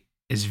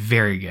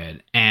very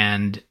good.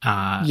 And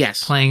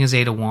yes, playing as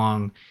Ada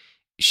Wong,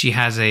 she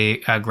has a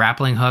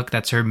grappling hook.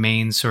 That's her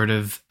main sort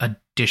of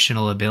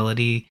additional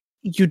ability.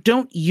 You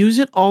don't use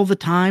it all the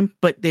time,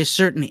 but there's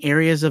certain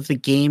areas of the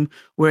game,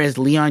 whereas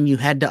Leon, you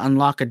had to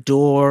unlock a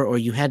door or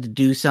you had to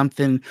do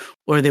something,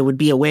 or there would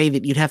be a way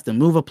that you'd have to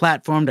move a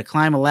platform to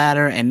climb a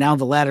ladder, and now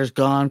the ladder's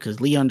gone because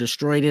Leon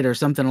destroyed it or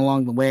something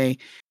along the way.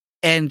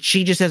 And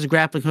she just has a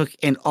grappling hook,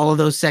 and all of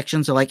those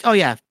sections are like, oh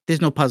yeah, there's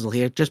no puzzle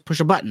here. Just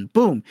push a button.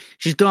 Boom.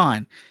 She's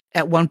gone.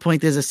 At one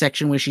point, there's a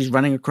section where she's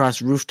running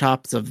across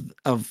rooftops of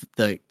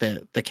the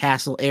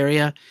castle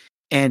area,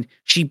 and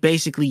she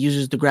basically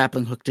uses the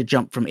grappling hook to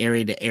jump from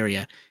area to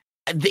area.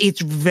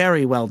 It's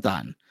very well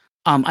done.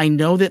 I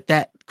know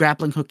that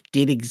grappling hook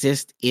did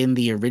exist in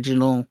the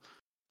original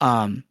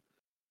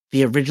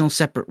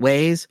Separate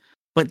Ways,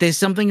 but there's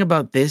something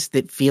about this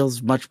that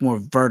feels much more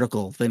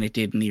vertical than it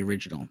did in the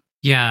original.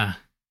 Yeah.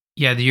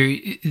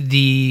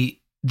 The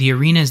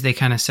arenas they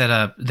kind of set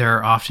up, there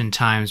are often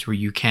times where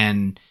you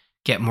can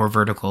get more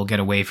vertical, get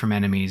away from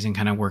enemies, and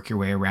kind of work your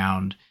way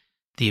around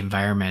the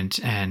environment,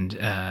 and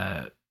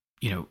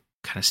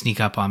kind of sneak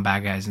up on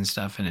bad guys and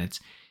stuff.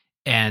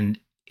 And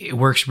it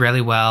works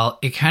really well.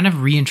 It kind of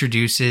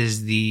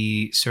reintroduces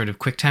the sort of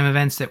QuickTime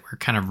events that were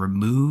kind of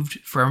removed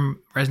from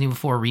Resident Evil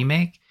 4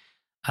 Remake.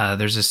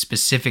 There's a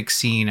specific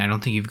scene, I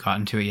don't think you've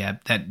gotten to it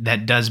yet,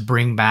 that does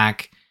bring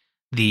back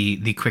the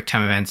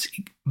QuickTime events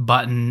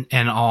button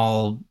and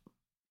all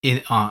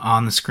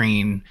on the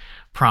screen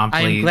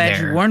promptly. I'm glad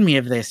you warned me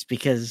of this,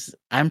 because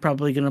I'm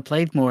probably going to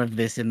play more of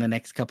this in the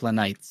next couple of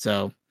nights.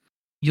 So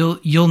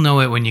you'll know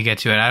it when you get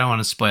to it. I don't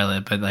want to spoil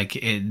it, but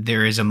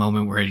there is a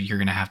moment where you're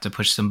going to have to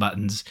push some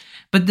buttons.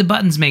 But the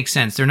buttons make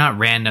sense. They're not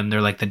random.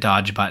 They're like the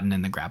dodge button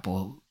and the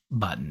grapple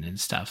button and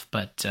stuff.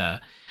 But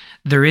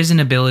there is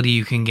an ability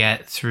you can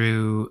get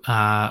through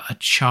a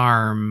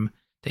charm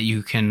that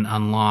you can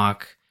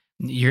unlock.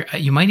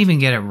 You might even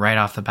get it right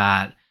off the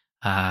bat.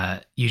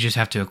 You just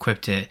have to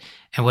equip it.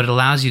 And what it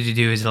allows you to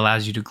do is it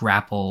allows you to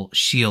grapple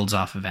shields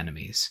off of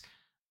enemies.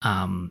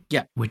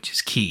 Which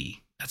is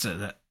key.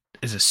 That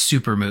is a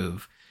super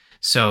move.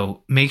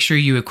 So make sure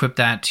you equip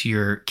that to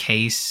your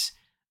case.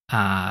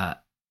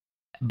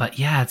 But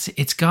yeah,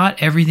 it's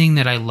got everything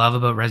that I love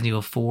about Resident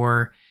Evil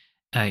 4,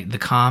 the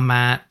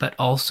combat, but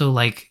also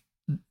like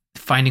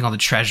finding all the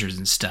treasures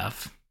and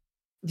stuff.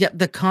 Yeah,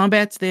 the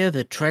combat's there,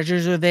 the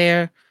treasures are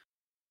there.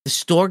 The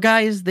store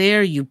guy is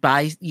there. You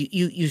buy.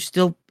 You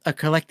still are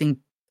collecting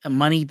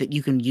money that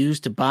you can use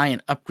to buy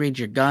and upgrade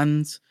your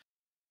guns.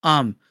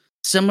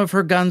 Some of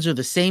her guns are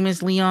the same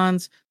as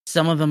Leon's.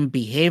 Some of them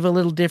behave a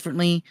little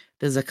differently.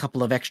 There's a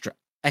couple of extra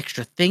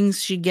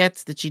things she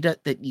gets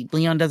that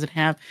Leon doesn't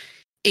have.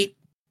 It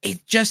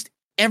just,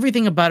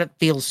 everything about it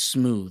feels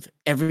smooth.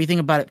 Everything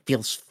about it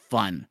feels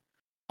fun.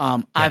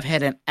 I've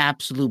had an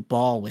absolute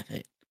ball with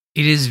it.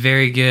 It is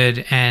very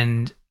good,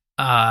 and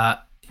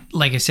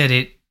like I said,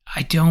 it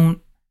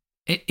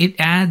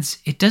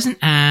doesn't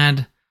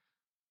add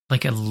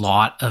like a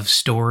lot of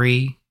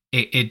story.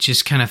 It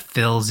just kind of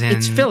fills in.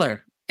 It's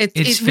filler. It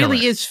filler.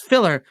 Really is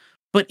filler,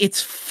 but it's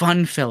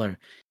fun filler.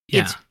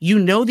 Yeah. It's,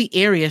 the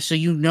area, so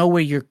you know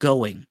where you're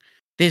going.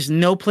 There's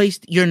no place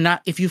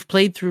if you've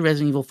played through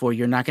Resident Evil 4,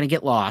 you're not going to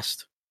get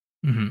lost.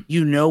 Mm-hmm.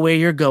 You know where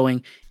you're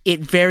going. It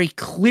very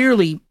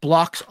clearly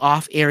blocks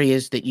off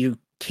areas that you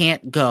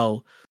can't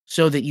go,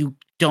 so that you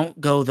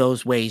don't go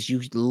those ways.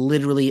 You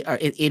literally are.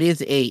 It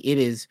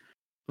is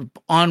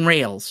on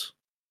rails,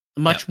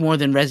 much more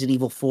than Resident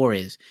Evil 4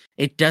 is.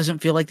 It doesn't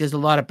feel like there's a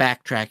lot of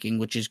backtracking,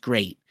 which is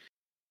great.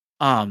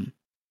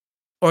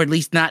 Or at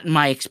least not in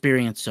my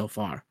experience so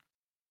far.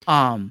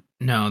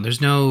 No,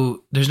 there's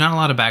not a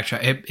lot of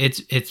backtrack.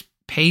 It's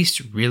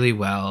paced really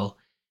well.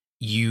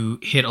 You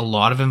hit a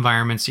lot of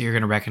environments that you're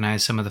going to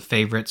recognize. Some of the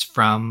favorites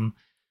from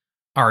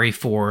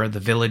RE4, the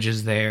village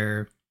is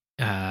there.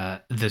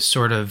 The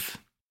sort of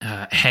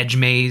hedge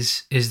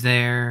maze is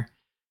there.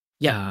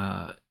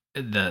 Yeah.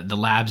 The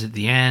labs at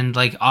the end.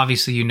 Like,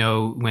 obviously,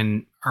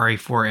 when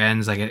RE4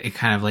 ends, like it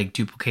kind of like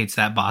duplicates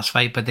that boss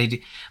fight. But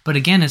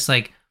again, it's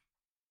like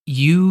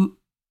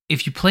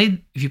if you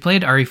played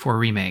RE4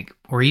 remake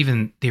or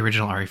even the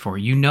original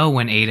RE4,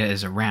 when Ada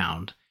is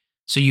around.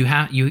 So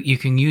you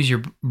can use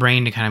your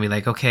brain to kind of be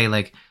like, okay,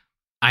 like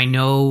I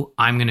know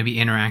I'm going to be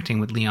interacting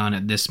with Leon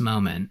at this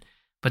moment,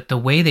 but the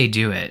way they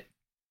do it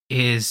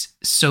is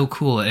so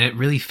cool, and it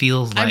really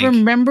feels like. I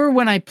remember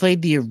when I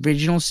played the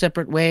original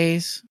Separate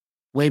Ways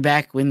way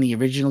back when the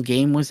original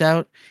game was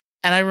out,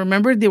 and I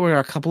remember there were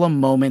a couple of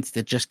moments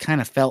that just kind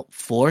of felt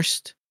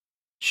forced.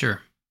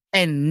 Sure.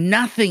 And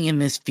nothing in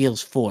this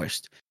feels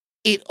forced.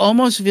 It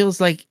almost feels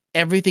like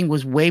everything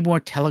was way more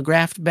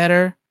telegraphed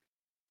better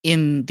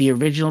in the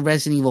original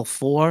Resident Evil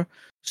 4.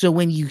 So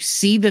when you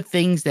see the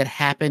things that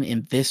happen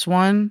in this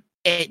one,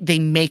 they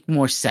make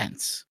more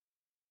sense.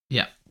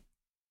 Yeah,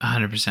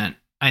 100%.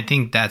 I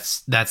think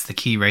that's the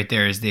key right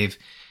there. Is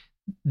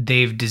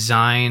they've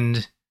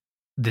designed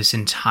this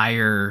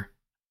entire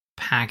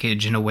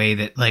package in a way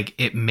that like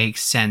it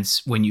makes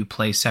sense when you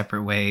play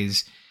Separate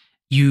Ways.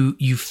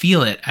 You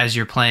feel it as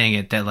you're playing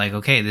it that like,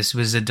 okay, this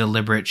was a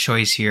deliberate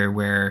choice here,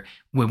 where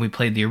when we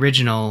played the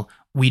original,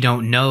 we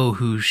don't know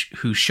who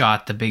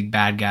shot the big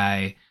bad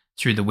guy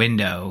through the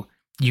window.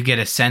 You get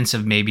a sense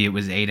of maybe it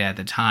was Ada at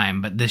the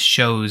time, but this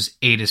shows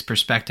Ada's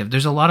perspective.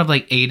 There's a lot of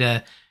like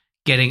Ada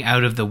getting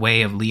out of the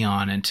way of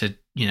Leon and to,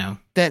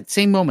 that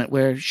same moment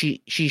where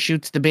she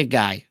shoots the big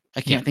guy.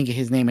 I can't think of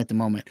his name at the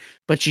moment,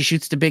 but she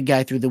shoots the big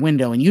guy through the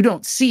window, and you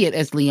don't see it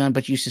as Leon,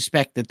 but you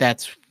suspect that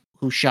that's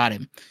who shot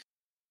him.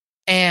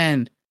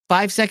 And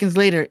 5 seconds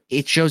later,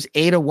 it shows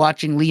Ada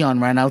watching Leon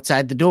run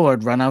outside the door,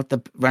 run out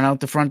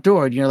the front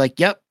door. And you're like,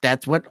 yep,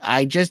 that's what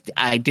I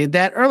did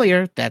that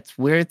earlier. That's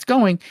where it's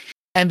going.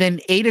 And then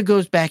Ada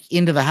goes back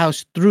into the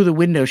house through the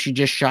window she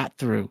just shot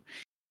through.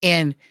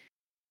 And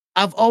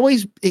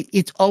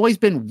it's always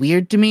been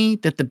weird to me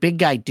that the big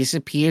guy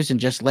disappears and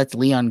just lets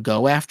Leon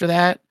go after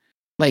that.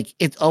 Like,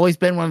 it's always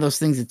been one of those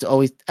things. It's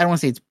always, I don't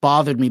want to say it's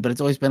bothered me, but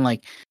it's always been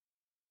like,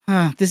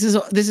 this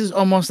is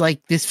almost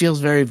like this feels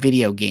very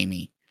video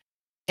gamey.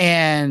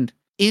 And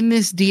in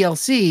this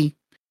DLC,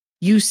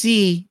 you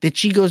see that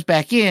she goes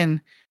back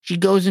in, she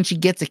goes and she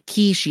gets a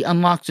key, she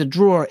unlocks a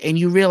drawer, and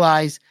you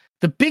realize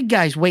the big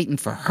guy's waiting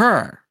for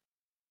her.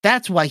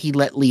 That's why he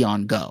let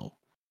Leon go.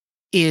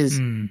 Because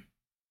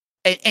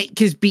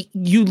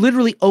you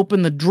literally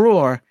open the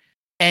drawer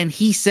and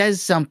he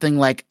says something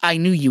like, I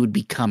knew you would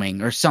be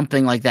coming, or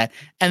something like that.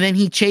 And then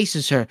he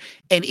chases her.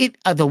 And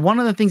one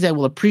of the things I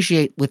will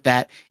appreciate with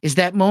that is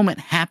that moment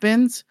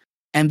happens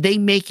and they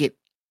make it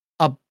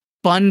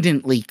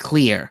abundantly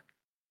clear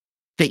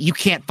that you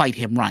can't fight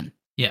him, run.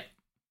 Yeah.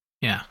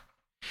 Yeah.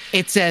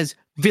 It says,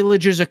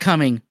 villagers are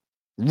coming,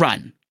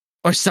 run,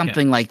 or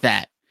something like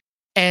that.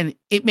 And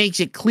it makes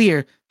it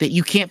clear that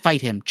you can't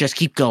fight him, just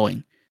keep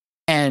going.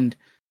 And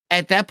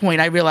at that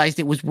point, I realized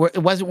it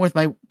wasn't worth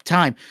my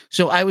time.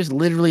 So I was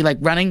literally like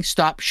running,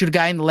 stop, shoot a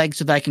guy in the leg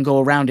so that I can go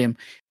around him.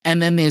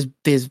 And then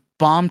there's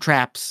bomb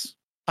traps,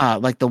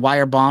 like the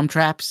wire bomb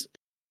traps.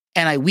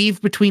 And I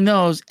weave between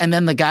those, and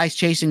then the guys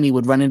chasing me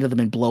would run into them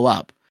and blow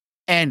up.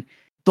 And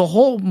the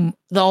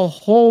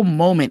whole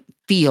moment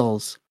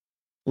feels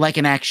like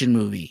an action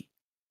movie.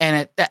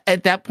 And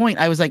at that point,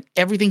 I was like,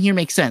 everything here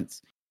makes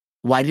sense.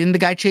 Why didn't the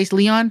guy chase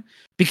Leon?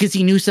 Because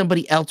he knew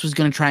somebody else was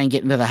going to try and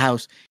get into the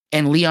house,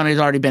 and Leon had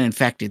already been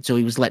infected, so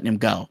he was letting him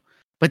go.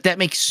 But that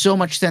makes so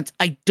much sense.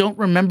 I don't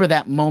remember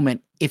that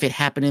moment if it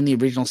happened in the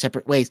original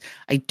Separate Ways.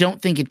 I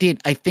don't think it did.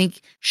 I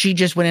think she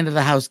just went into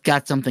the house,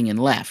 got something, and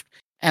left.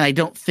 And I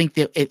don't think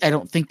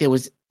there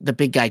was the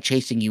big guy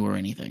chasing you or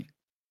anything.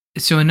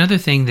 So another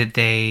thing that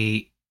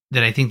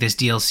I think this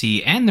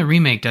DLC and the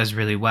remake does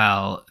really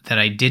well that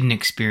I didn't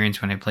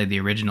experience when I played the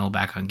original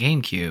back on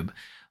GameCube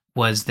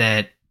was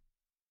that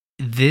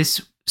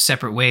this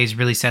Separate Ways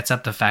really sets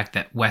up the fact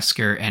that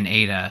Wesker and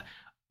Ada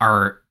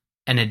are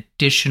an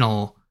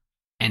additional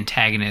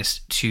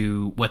antagonist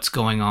to what's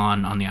going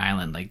on the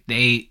island. Like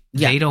they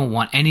don't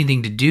want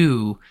anything to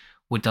do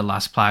with the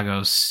Las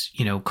Plagos,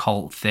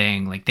 cult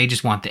thing. Like they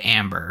just want the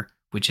amber,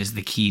 which is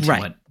the key to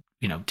what,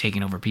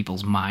 taking over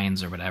people's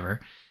minds or whatever.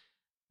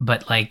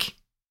 But like,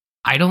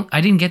 I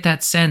didn't get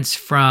that sense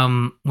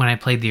from when I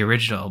played the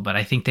original, but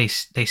I think they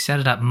set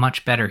it up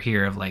much better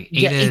here of like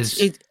Ada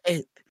is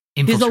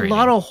there's a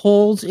lot of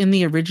holes in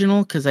the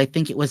original because I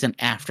think it was an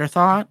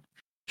afterthought.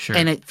 Sure.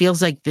 And it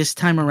feels like this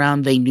time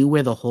around they knew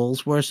where the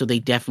holes were, so they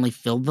definitely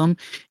filled them.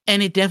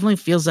 And it definitely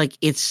feels like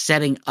it's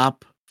setting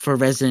up for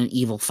Resident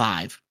Evil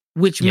 5,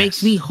 which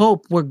makes me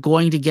hope we're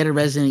going to get a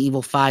Resident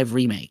Evil 5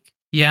 remake.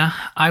 Yeah,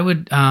 I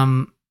would.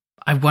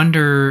 I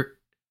wonder.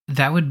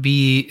 That would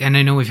be, and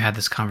I know we've had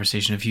this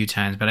conversation a few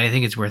times, but I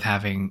think it's worth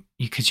having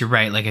because you're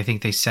right. Like I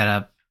think they set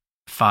up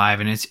 5,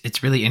 and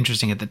it's really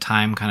interesting at the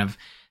time, kind of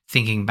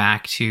thinking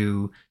back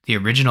to the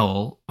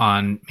original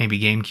on maybe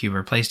GameCube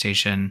or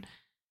PlayStation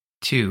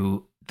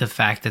 2, the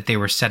fact that they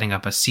were setting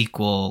up a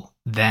sequel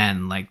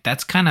then, like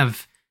that's kind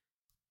of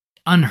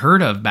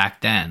unheard of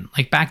back then.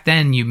 Like back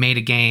then you made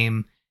a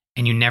game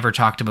and you never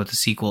talked about the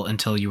sequel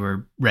until you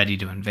were ready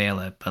to unveil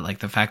it. But like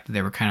the fact that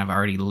they were kind of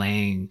already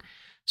laying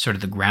sort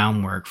of the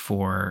groundwork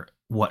for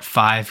what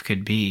 5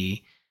 could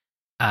be.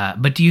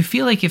 But do you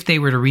feel like if they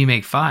were to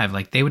remake 5,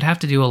 like they would have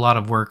to do a lot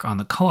of work on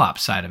the co-op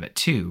side of it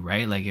too,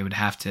 right? Like it would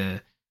have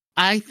to.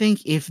 I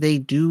think if they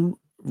do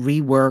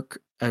rework,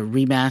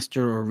 remaster,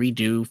 or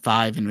redo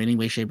 5 in any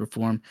way, shape, or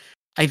form,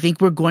 I think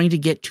we're going to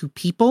get 2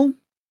 people,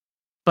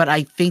 but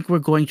I think we're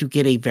going to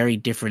get a very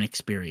different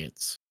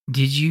experience.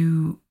 Did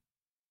you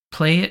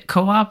play it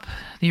co-op,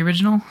 the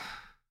original?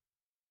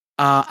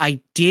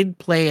 I did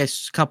play a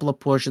couple of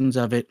portions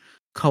of it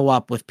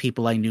co-op with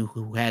people I knew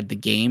who had the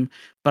game,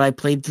 but I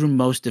played through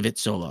most of it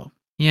solo.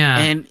 Yeah.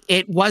 And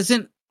it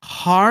wasn't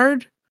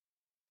hard,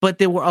 but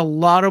there were a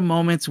lot of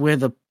moments where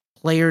the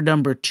player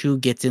number 2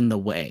 gets in the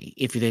way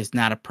if there's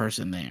not a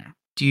person there.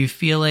 Do you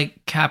feel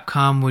like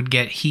Capcom would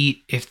get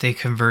heat if they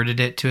converted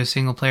it to a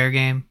single player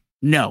game?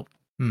 No.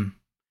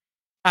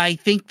 I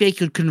think they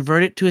could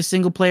convert it to a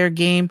single player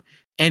game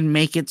and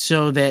make it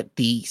so that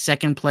the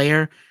second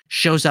player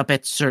shows up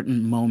at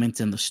certain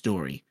moments in the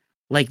story,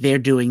 like they're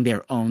doing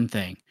their own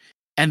thing.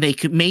 And they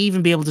may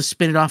even be able to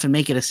spin it off and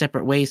make it a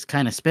separate ways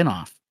kind of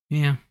spin-off.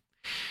 Yeah.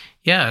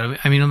 Yeah,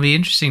 I mean, it'll be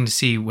interesting to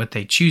see what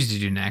they choose to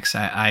do next.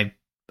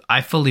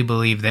 I fully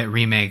believe that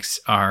remakes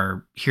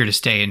are here to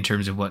stay in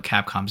terms of what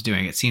Capcom's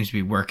doing. It seems to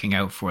be working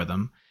out for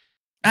them.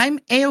 I'm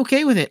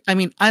A-okay with it. I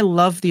mean, I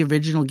love the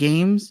original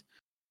games.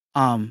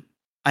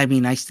 I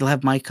mean, I still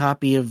have my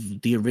copy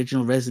of the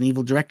original Resident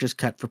Evil Director's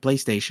Cut for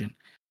PlayStation.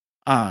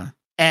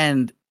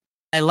 And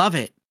I love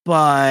it,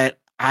 but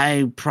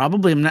I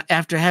probably am not,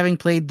 after having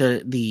played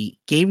the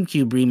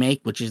GameCube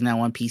remake, which is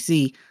now on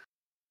PC,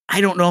 I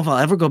don't know if I'll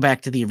ever go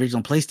back to the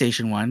original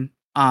PlayStation one.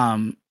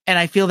 And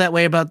I feel that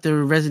way about the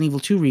Resident Evil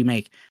 2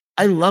 remake.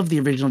 I love the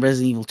original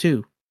Resident Evil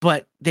 2,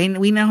 but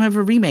we now have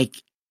a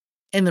remake,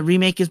 and the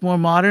remake is more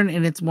modern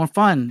and it's more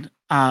fun.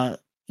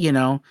 You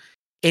know,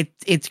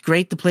 it's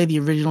great to play the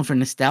original for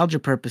nostalgia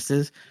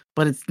purposes,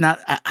 but it's not.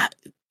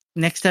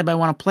 Next time I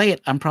want to play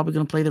it, I'm probably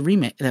going to play the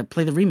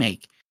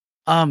remake.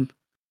 And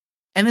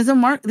there's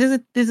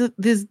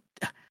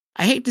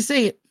I hate to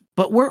say it,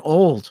 but we're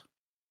old.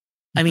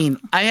 I mean,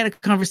 I had a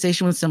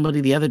conversation with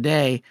somebody the other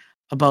day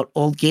about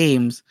old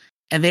games,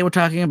 and they were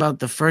talking about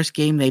the first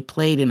game they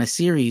played in a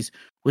series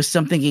was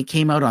something that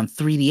came out on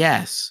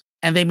 3DS.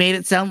 And they made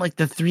it sound like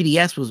the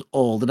 3DS was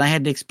old. And I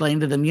had to explain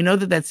to them,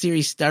 that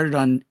series started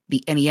on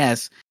the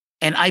NES.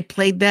 And I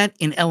played that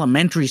in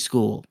elementary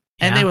school.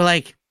 And they were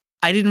like,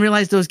 I didn't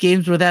realize those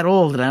games were that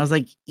old. And I was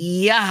like,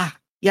 yeah,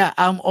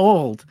 I'm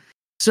old.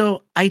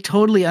 So I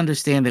totally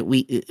understand that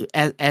we,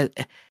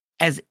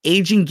 as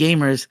aging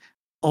gamers,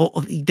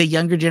 the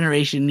younger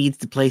generation needs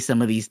to play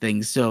some of these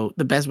things. So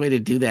the best way to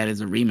do that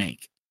is a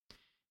remake.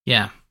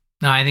 Yeah.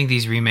 No, I think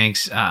these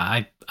remakes,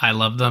 I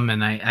love them,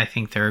 and I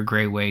think they're a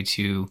great way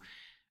to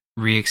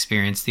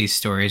re-experience these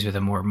stories with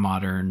a more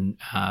modern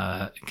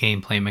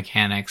gameplay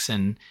mechanics.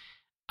 And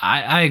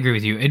I agree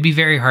with you. It'd be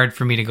very hard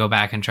for me to go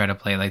back and try to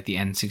play like the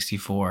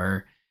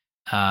N64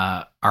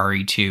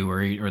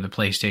 RE2 or the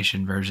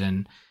PlayStation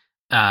version.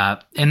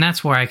 And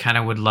that's where I kind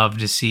of would love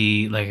to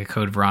see like a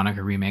Code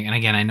Veronica remake. And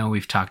again, I know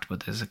we've talked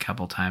about this a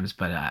couple times,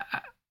 but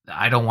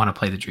I don't want to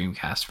play the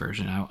Dreamcast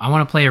version. I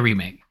want to play a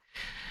remake.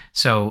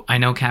 So I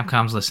know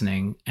Capcom's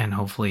listening, and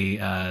hopefully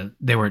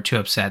they weren't too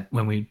upset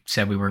when we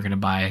said we were going to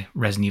buy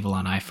Resident Evil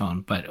on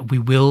iPhone, but we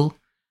will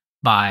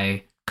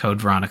buy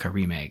Code Veronica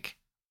Remake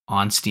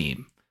on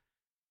Steam,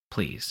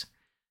 please.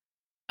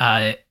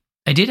 I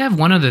did have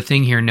one other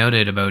thing here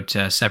noted about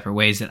Separate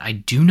Ways that I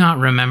do not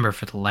remember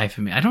for the life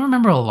of me. I don't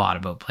remember a lot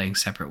about playing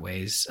Separate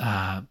Ways.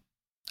 I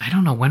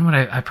don't know, when would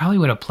I probably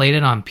would have played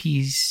it on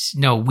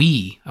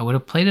Wii. I would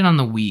have played it on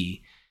the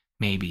Wii,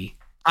 maybe.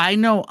 I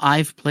know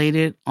I've played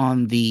it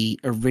on the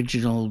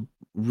original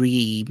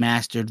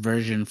remastered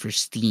version for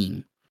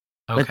Steam.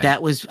 Okay. But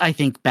that was, I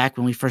think, back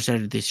when we first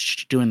started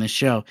doing this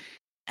show.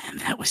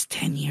 And that was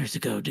 10 years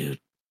ago, dude.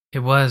 It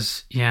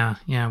was. Yeah.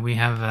 We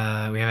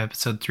have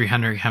episode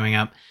 300 coming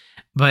up.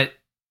 But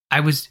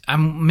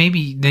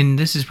maybe then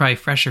this is probably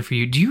fresher for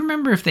you. Do you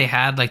remember if they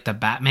had like the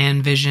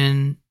Batman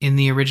vision in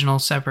the original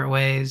Separate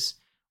Ways?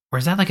 Or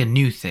is that like a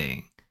new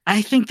thing?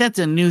 I think that's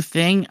a new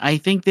thing. I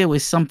think there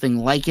was something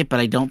like it, but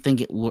I don't think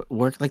it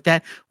worked like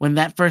that. When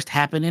that first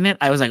happened in it,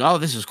 I was like, oh,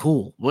 this is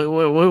cool.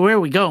 Where are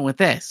we going with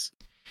this?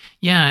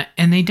 Yeah,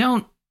 and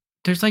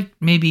there's like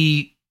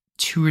maybe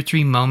 2 or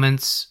 3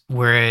 moments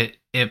where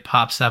it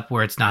pops up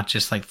where it's not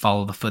just like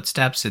follow the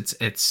footsteps.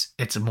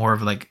 It's more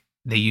of like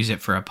they use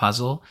it for a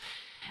puzzle.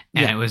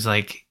 And It was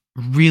like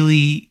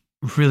really,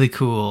 really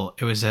cool.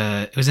 It was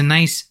a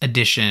nice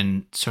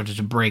addition sort of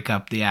to break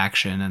up the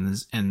action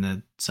and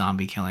the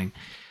zombie killing.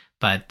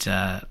 But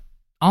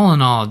all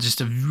in all,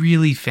 just a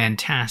really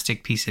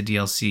fantastic piece of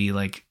DLC.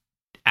 Like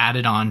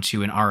added on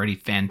to an already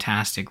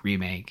fantastic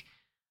remake.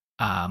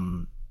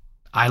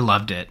 I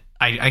loved it.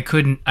 I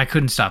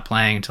couldn't stop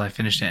playing until I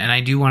finished it, and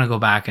I do want to go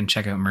back and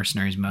check out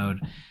Mercenaries mode,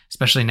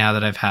 especially now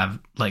that I've had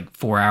like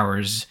 4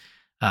 hours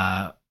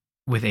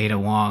with Ada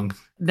Wong.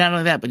 Not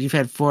only that, but you've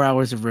had 4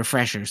 hours of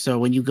refresher. So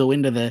when you go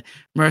into the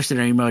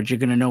mercenary mode, you're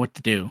going to know what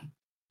to do.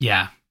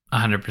 Yeah,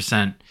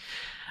 100%.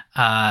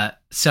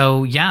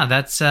 So yeah,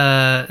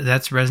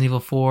 that's Resident Evil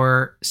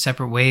 4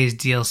 Separate Ways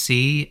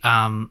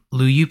DLC.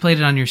 Lou, you played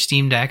it on your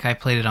Steam Deck. I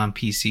played it on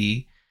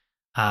PC.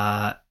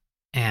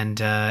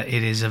 And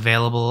it is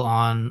available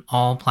on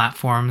all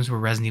platforms where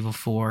Resident Evil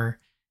 4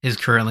 is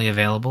currently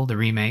available, the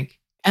remake.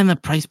 And the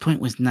price point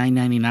was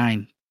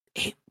 $9.99.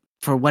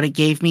 For what it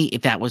gave me,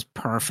 that was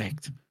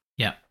perfect.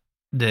 Yeah.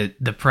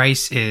 The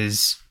price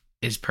is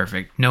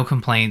perfect. No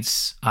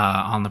complaints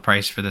on the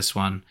price for this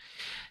one.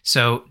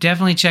 So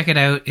definitely check it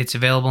out. It's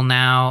available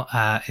now.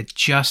 It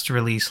just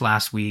released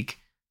last week.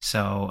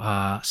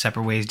 So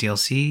Separate Ways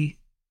DLC,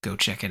 go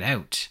check it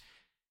out.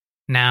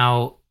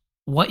 Now,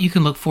 what you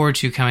can look forward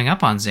to coming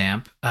up on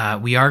ZAMP,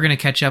 we are going to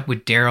catch up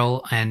with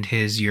Daryl and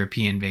his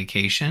European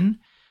vacation.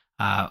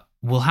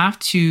 We'll have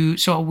to...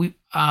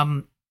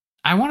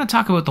 I want to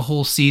talk about the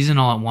whole season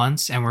all at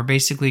once, and we're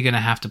basically going to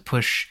have to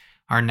push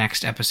our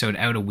next episode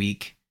out a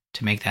week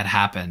to make that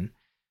happen.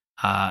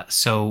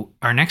 So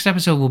our next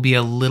episode will be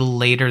a little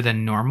later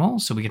than normal,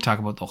 so we can talk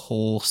about the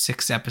whole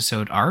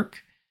 6-episode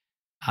arc.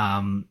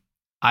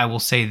 I will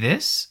say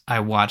this: I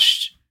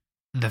watched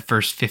the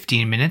first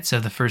 15 minutes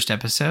of the first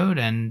episode,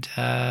 and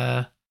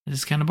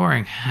it's kind of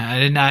boring.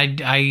 I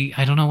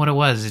don't know what it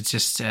was. It's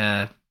just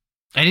I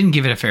didn't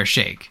give it a fair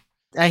shake.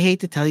 I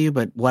hate to tell you,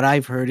 but what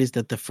I've heard is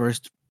that the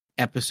first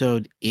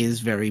episode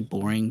is very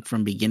boring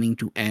from beginning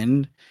to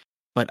end.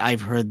 But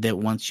I've heard that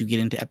once you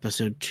get into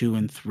episode 2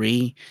 and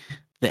 3,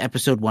 the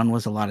episode 1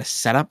 was a lot of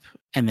setup,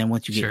 and then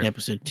once you get to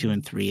episode 2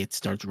 and 3, it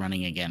starts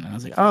running again. And I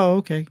was like, oh,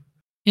 okay.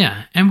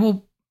 Yeah, and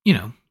we'll,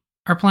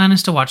 our plan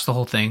is to watch the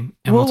whole thing,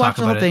 and we'll talk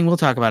about it. We'll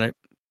talk about it.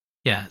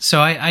 Yeah.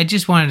 So I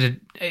just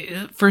wanted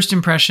to first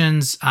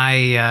impressions.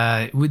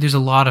 There's a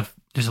lot of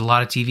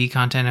TV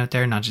content out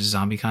there, not just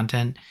zombie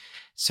content.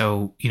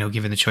 So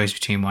given the choice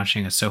between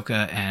watching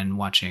Ahsoka and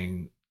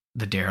watching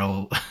the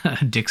Daryl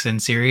Dixon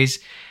series,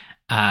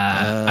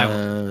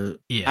 I'm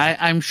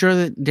sure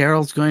that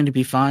Daryl's going to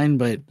be fine,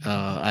 but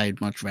I'd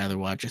much rather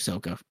watch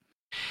Ahsoka.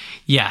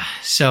 Yeah.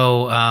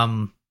 So,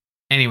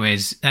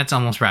 anyways, that's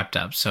almost wrapped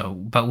up. So,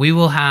 but we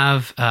will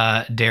have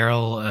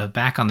Daryl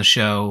back on the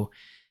show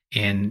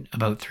in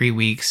about 3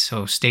 weeks.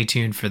 So stay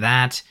tuned for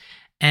that.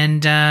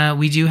 And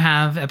we do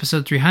have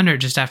episode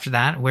 300 just after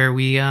that, where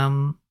we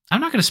I'm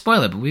not going to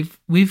spoil it, but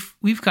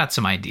we've got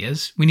some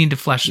ideas. We need to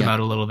flesh them out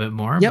a little bit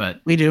more. Yep, but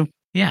we do.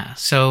 Yeah,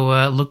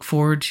 so look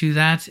forward to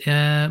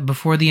that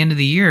before the end of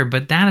the year.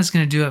 But that is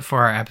going to do it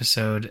for our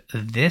episode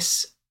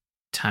this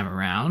time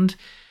around.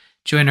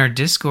 Join our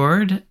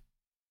Discord,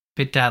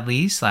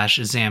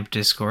 bit.ly/ZAMP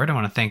Discord. I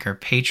want to thank our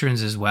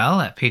patrons as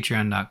well at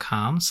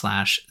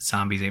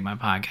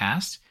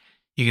patreon.com/zombies8mypodcast.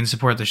 You can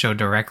support the show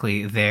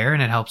directly there,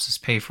 and it helps us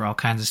pay for all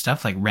kinds of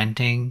stuff like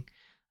renting,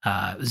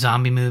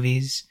 zombie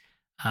movies,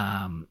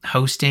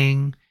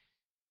 hosting,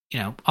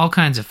 all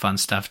kinds of fun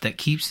stuff that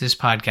keeps this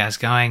podcast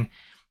going.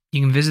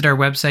 You can visit our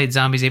website,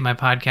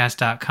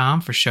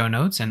 zombies8mypodcast.com, for show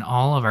notes and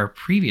all of our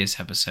previous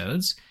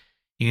episodes.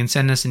 You can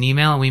send us an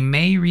email, and we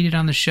may read it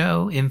on the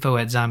show,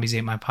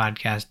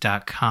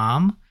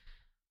 info@zombies8mypodcast.com.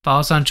 Follow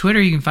us on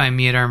Twitter. You can find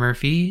me at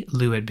rmurphy,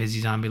 Lou at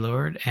Busy Zombie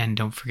Lord, and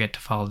don't forget to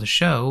follow the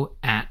show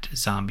at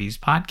Zombies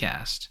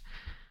Podcast.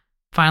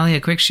 Finally,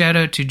 a quick shout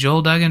out to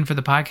Joel Duggan for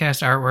the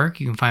podcast artwork.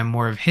 You can find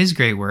more of his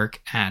great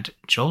work at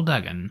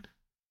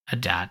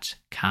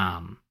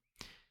joelduggan.com.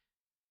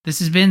 This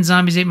has been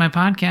Zombies Ate My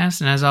Podcast,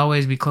 and as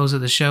always, we close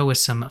out the show with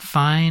some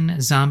fine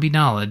zombie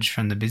knowledge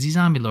from the Busy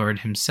Zombie Lord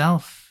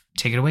himself.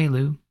 Take it away,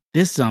 Lou.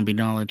 This zombie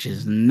knowledge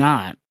is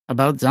not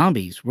about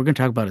zombies. We're going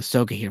to talk about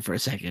Ahsoka here for a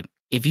second.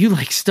 If you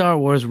like Star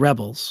Wars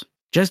Rebels,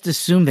 just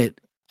assume that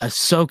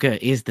Ahsoka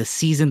is the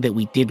season that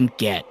we didn't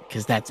get,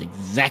 because that's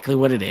exactly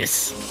what it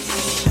is.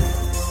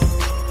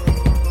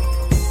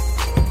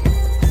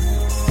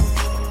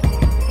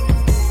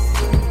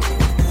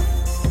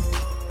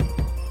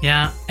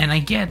 Yeah, and I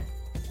get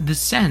the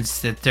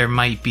sense that there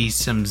might be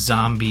some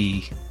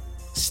zombie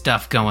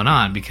stuff going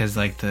on, because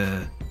like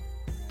the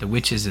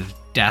witches of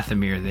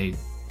Dathomir,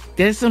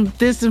 there's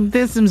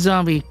some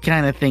zombie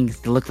kind of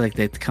things that look like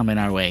that's coming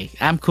our way.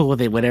 I'm cool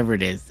with it, whatever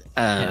it is.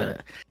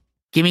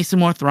 Give me some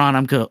more Thrawn.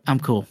 I'm cool.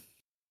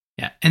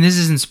 Yeah, and this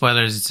isn't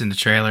spoilers. It's in the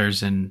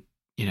trailers, and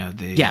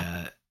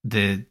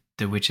the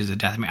witches of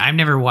Dathomir. I've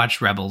never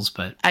watched Rebels,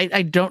 but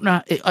I don't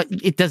know.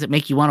 It doesn't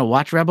make you want to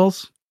watch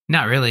Rebels.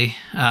 Not really.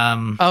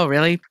 Oh,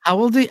 really? How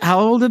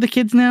old are the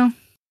kids now?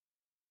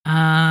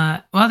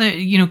 Well,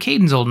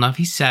 Caden's old enough.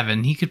 He's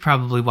 7. He could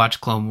probably watch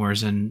Clone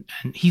Wars, and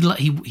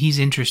he's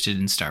interested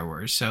in Star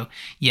Wars. So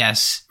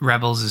yes,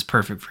 Rebels is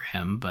perfect for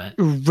him. But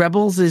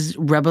Rebels is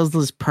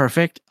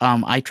perfect.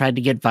 I tried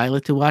to get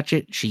Violet to watch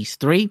it. She's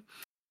 3.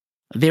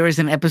 There is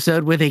an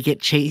episode where they get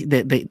chased.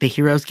 The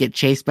heroes get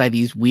chased by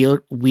these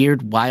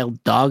weird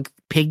wild dog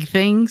pig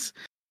things.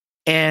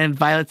 And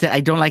Violet said, "I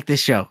don't like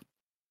this show.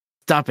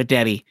 Stop it,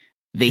 Daddy.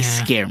 They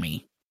scare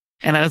me."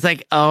 And I was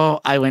like, "Oh,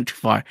 I went too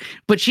far."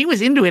 But she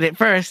was into it at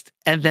first,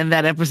 and then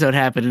that episode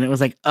happened, and it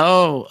was like,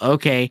 "Oh,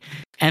 okay."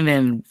 And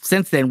then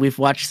since then, we've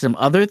watched some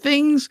other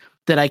things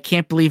that I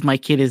can't believe my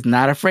kid is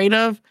not afraid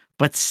of.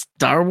 But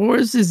Star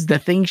Wars is the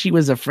thing she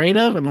was afraid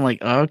of, and I'm like,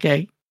 oh,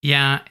 okay.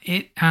 Yeah,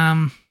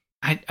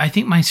 I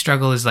think my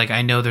struggle is like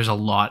I know there's a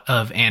lot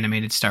of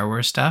animated Star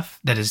Wars stuff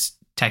that is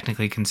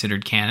technically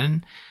considered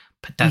canon,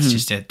 but that's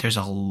just it. There's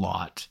a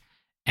lot.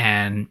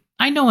 And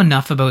I know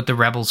enough about the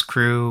Rebels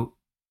crew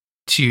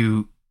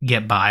to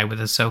get by with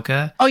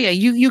Ahsoka. Oh yeah,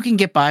 you can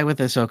get by with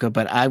Ahsoka,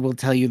 but I will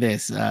tell you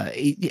this: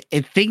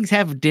 things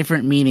have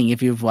different meaning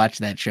if you've watched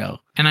that show.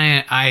 And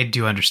I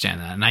do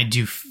understand that, and I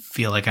do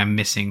feel like I'm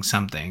missing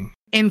something.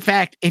 In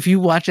fact, if you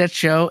watch that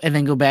show and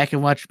then go back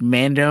and watch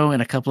Mando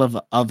and a couple of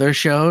other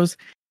shows,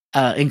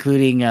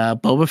 including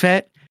Boba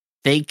Fett,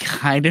 they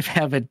kind of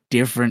have a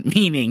different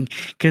meaning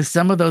because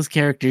some of those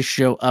characters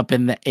show up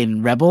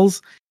in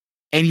Rebels,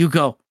 and you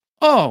go,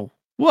 "Oh,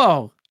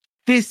 whoa,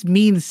 this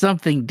means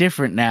something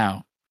different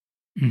now."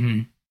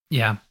 Mm-hmm.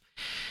 Yeah.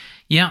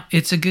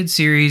 It's a good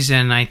series,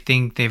 and I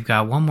think they've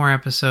got one more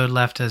episode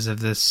left as of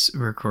this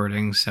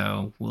recording,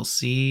 so we'll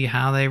see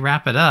how they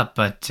wrap it up.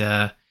 But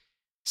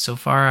so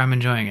far, I'm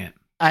enjoying it.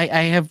 I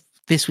have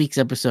this week's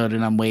episode,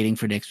 and I'm waiting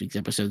for next week's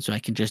episode, so I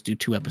can just do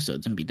 2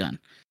 episodes and be done.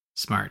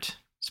 Smart.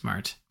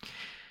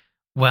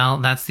 Well,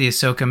 that's the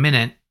Ahsoka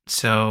Minute,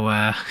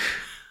 so...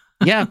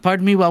 Yeah,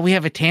 pardon me while we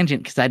have a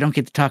tangent, because I don't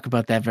get to talk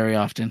about that very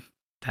often.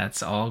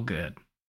 That's all good.